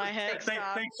 Voice in my head.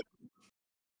 Stop. Thanks.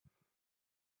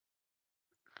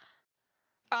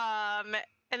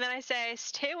 And then I say,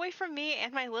 stay away from me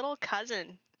and my little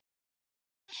cousin.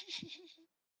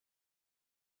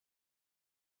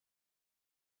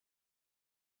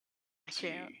 I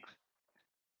can't.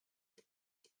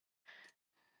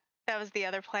 That was the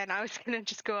other plan. I was gonna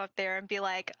just go up there and be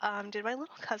like, did my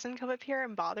little cousin come up here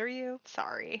and bother you?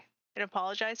 Sorry. And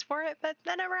apologize for it, but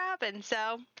that never happened,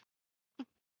 so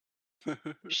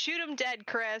shoot him dead,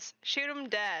 Chris. Shoot him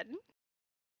dead.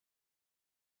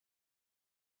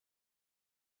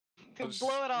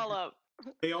 Blow it all up.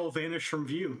 They all vanish from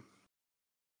view.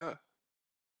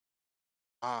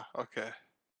 Okay.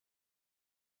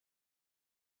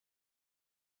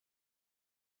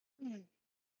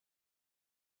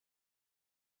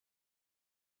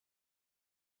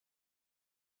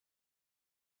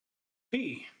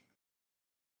 P.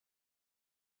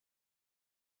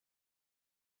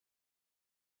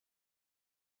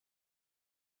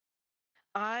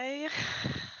 I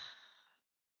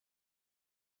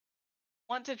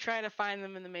want to try to find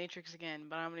them in the Matrix again,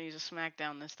 but I'm gonna use a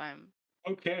smackdown this time.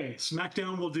 Okay,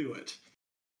 Smackdown will do it.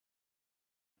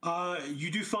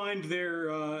 You do find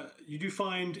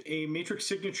a Matrix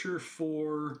signature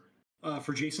for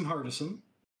Jason Hardison.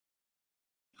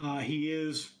 He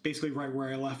is basically right where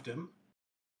I left him.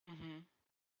 Mm-hmm.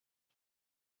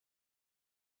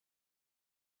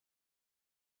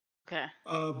 Okay.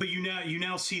 But you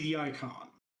now see the icon.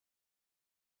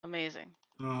 Amazing.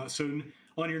 So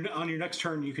on your next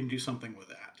turn, you can do something with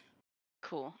that.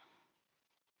 Cool.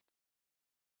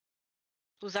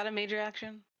 Was that a major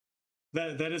action?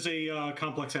 That is a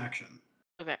complex action.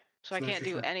 Okay. So I that's can't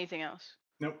your do turn. anything else.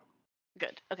 Nope.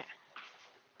 Good. Okay.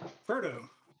 Frodo.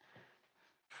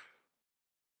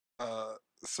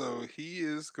 So he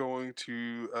is going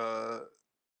to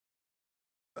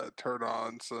turn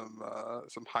on some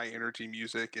high energy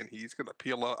music, and he's gonna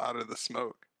peel out of the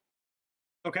smoke.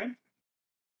 Okay.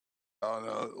 I don't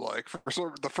know, like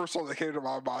the first song that came to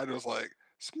my mind was like,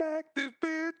 "Smack this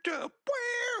bitch up!"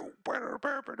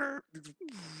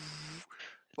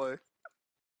 Like,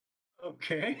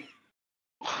 Okay.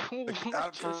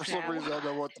 for some reason, I don't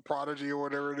know what the Prodigy or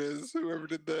whatever it is, whoever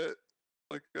did that,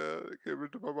 like, it came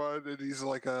into my mind, and he's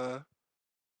like,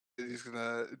 he's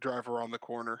gonna drive around the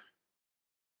corner.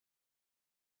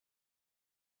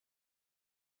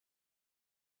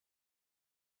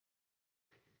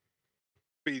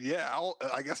 I mean, yeah,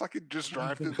 I guess I could just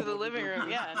drive to To the living room.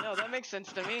 Yeah, no, that makes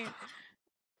sense to me.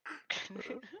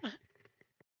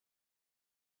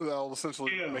 That'll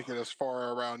essentially Ew. make it as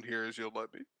far around here as you'll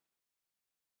let me.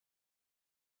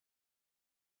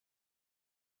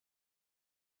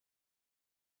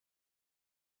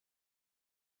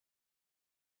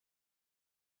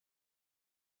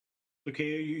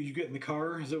 Okay, you get in the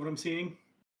car. Is that what I'm seeing?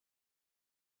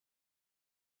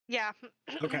 Yeah.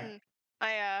 Okay.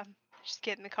 I just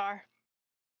get in the car.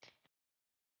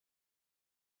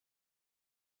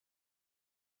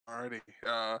 Alrighty.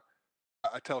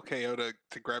 I tell KO to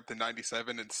grab the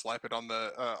 97 and slap it on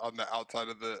the outside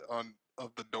of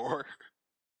the door.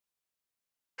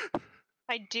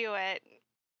 I do it.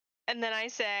 And then I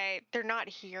say, they're not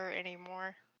here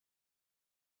anymore.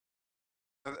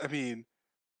 I mean,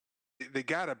 they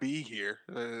gotta be here.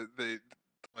 They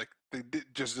did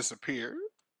just disappear.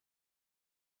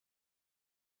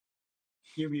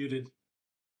 You're muted.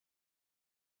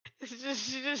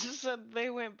 She just said they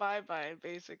went bye-bye,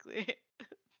 basically.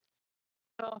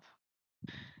 Oh.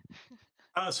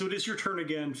 So it is your turn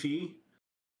again, Fee.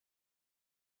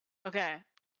 Okay.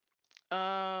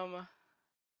 The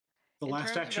In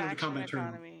last terms action of the combat turn.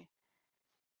 economy.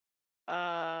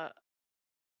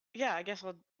 Yeah, I guess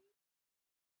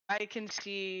I can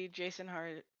see Jason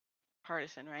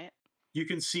Hardison, right? You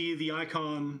can see the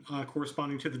icon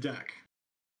corresponding to the deck.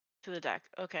 To the deck.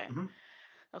 Okay. Mhm.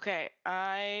 Okay.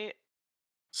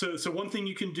 So one thing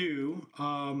you can do,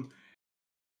 I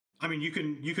mean, you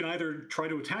can either try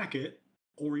to attack it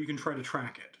or you can try to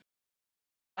track it.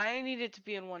 I need it to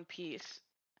be in one piece.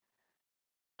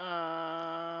 So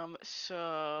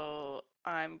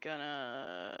I'm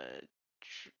gonna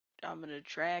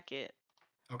track it.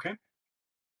 Okay.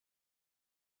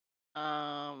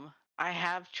 I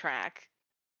have track.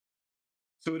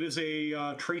 So it is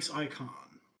a trace icon.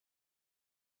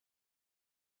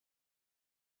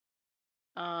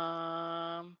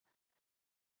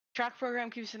 Track program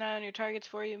keeps an eye on your targets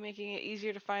for you, making it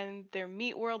easier to find their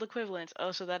meat world equivalents.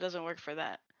 Oh, so that doesn't work for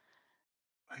that.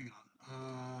 Hang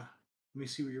on. Let me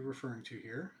see what you're referring to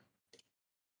here.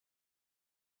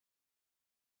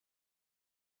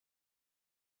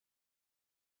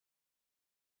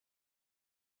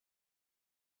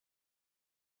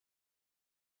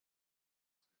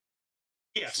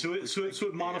 Yeah, so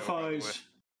it modifies.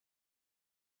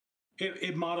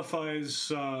 It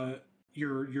modifies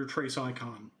your trace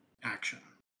icon action.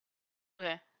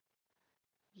 Okay.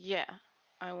 Yeah,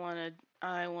 I wanna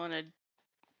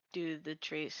do the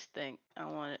trace thing. I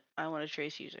want a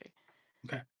trace user.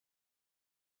 Okay.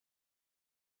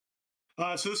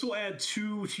 So this will add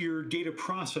 2 to your data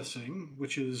processing,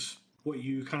 which is what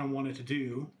you kind of wanted to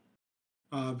do,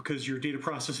 because your data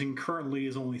processing currently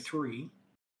is only 3.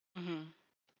 Mm-hmm.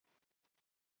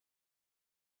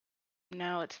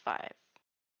 Now it's 5.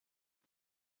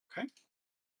 Okay.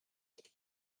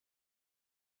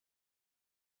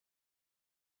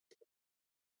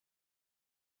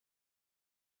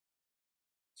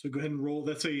 So go ahead and roll.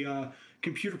 That's a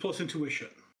computer plus intuition.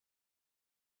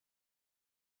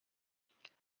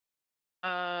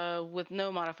 With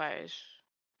no modifiers,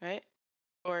 right?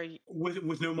 Or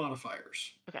With no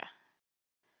modifiers. okay.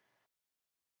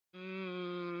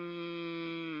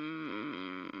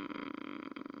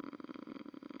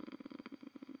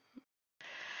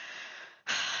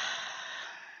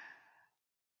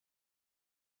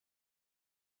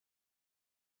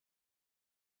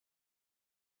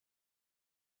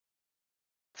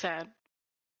 Sad.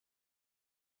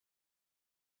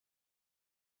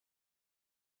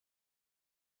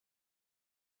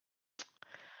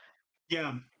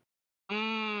 Yeah.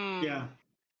 Yeah.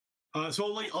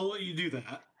 So I'll let you do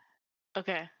that.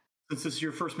 Okay. Since this is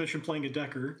your first mission playing a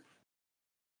Decker.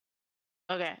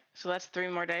 Okay. So that's 3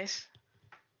 more dice.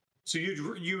 So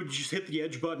you would just hit the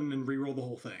edge button and re-roll the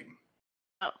whole thing.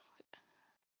 Oh.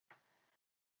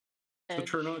 So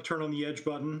turn on the edge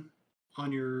button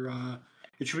on your.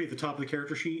 It should be at the top of the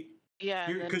character sheet. Yeah,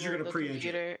 because you're going to pre-edge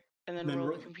it. And then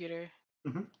roll the computer.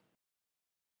 Mm-hmm.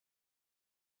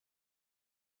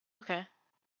 Okay.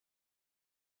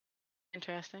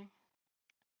 Interesting.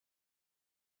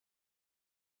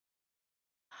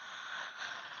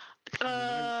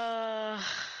 There.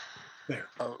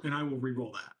 Oh. And I will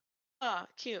re-roll that. Oh,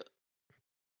 cute.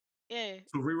 Yay.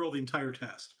 So re-roll the entire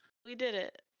test. We did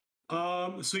it.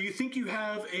 So you think you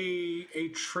have a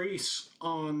trace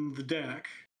on the deck,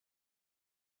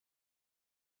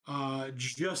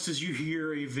 just as you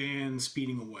hear a van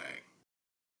speeding away.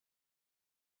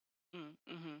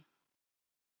 Mm-hmm.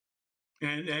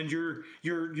 And your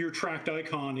tracked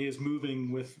icon is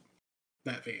moving with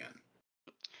that van.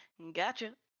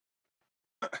 Gotcha.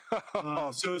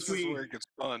 So this is where it gets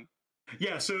fun.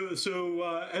 Yeah, so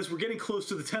as we're getting close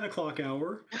to the 10 o'clock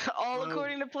hour, all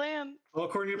according to plan. All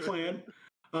according to plan.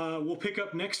 We'll pick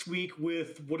up next week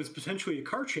with what is potentially a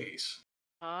car chase.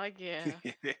 Oh yeah.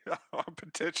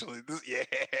 Potentially, yeah.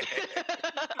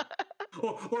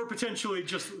 or potentially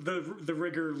just the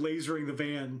rigger lasering the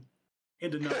van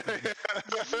into nothing.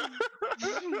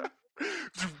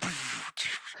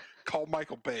 Call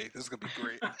Michael Bay. This is gonna be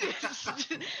great.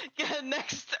 Yeah,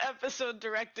 next episode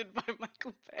directed by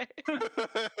Michael Bay.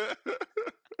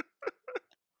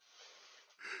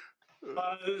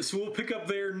 So we'll pick up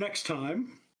there next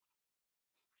time.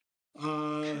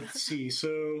 Let's see.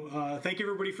 So thank you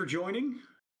everybody for joining.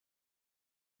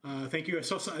 Thank you. I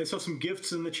saw some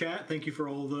gifts in the chat. Thank you for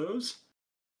all of those.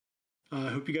 I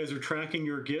hope you guys are tracking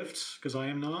your gifts because I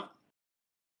am not.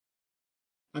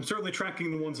 I'm certainly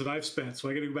tracking the ones that I've spent, so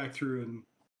I got to go back through and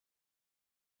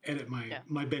edit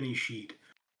my Benny sheet.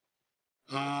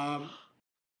 So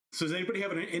does anybody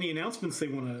have any announcements they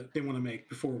want to make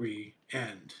before we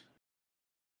end?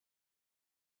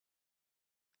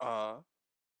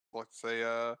 Let's say,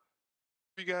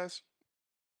 you guys.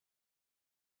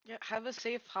 Yeah, have a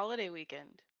safe holiday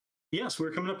weekend. Yes,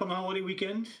 we're coming up on the holiday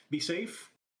weekend. Be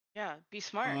safe. Yeah, be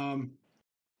smart.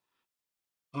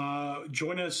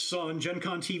 Join us on Gen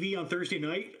Con TV on Thursday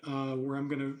night, where I'm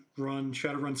going to run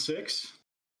Shadowrun 6.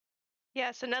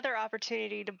 Yes, another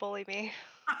opportunity to bully me.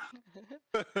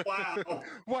 Wow.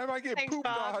 Why am I getting pooped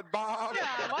on, Bob?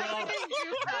 Yeah, why am I getting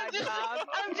pooped on, Bob?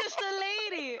 I'm just a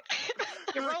lady.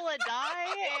 You roll a die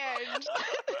and...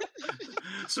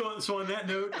 So on that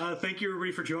note, thank you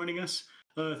everybody for joining us.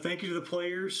 Thank you to the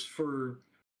players for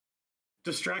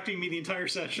distracting me the entire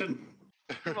session.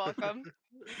 You're welcome.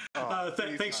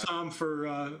 Thanks, Tom,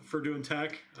 for doing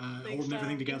tech, holding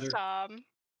everything together. Thanks, Tom.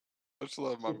 Much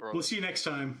love, my bro. We'll see you next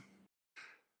time.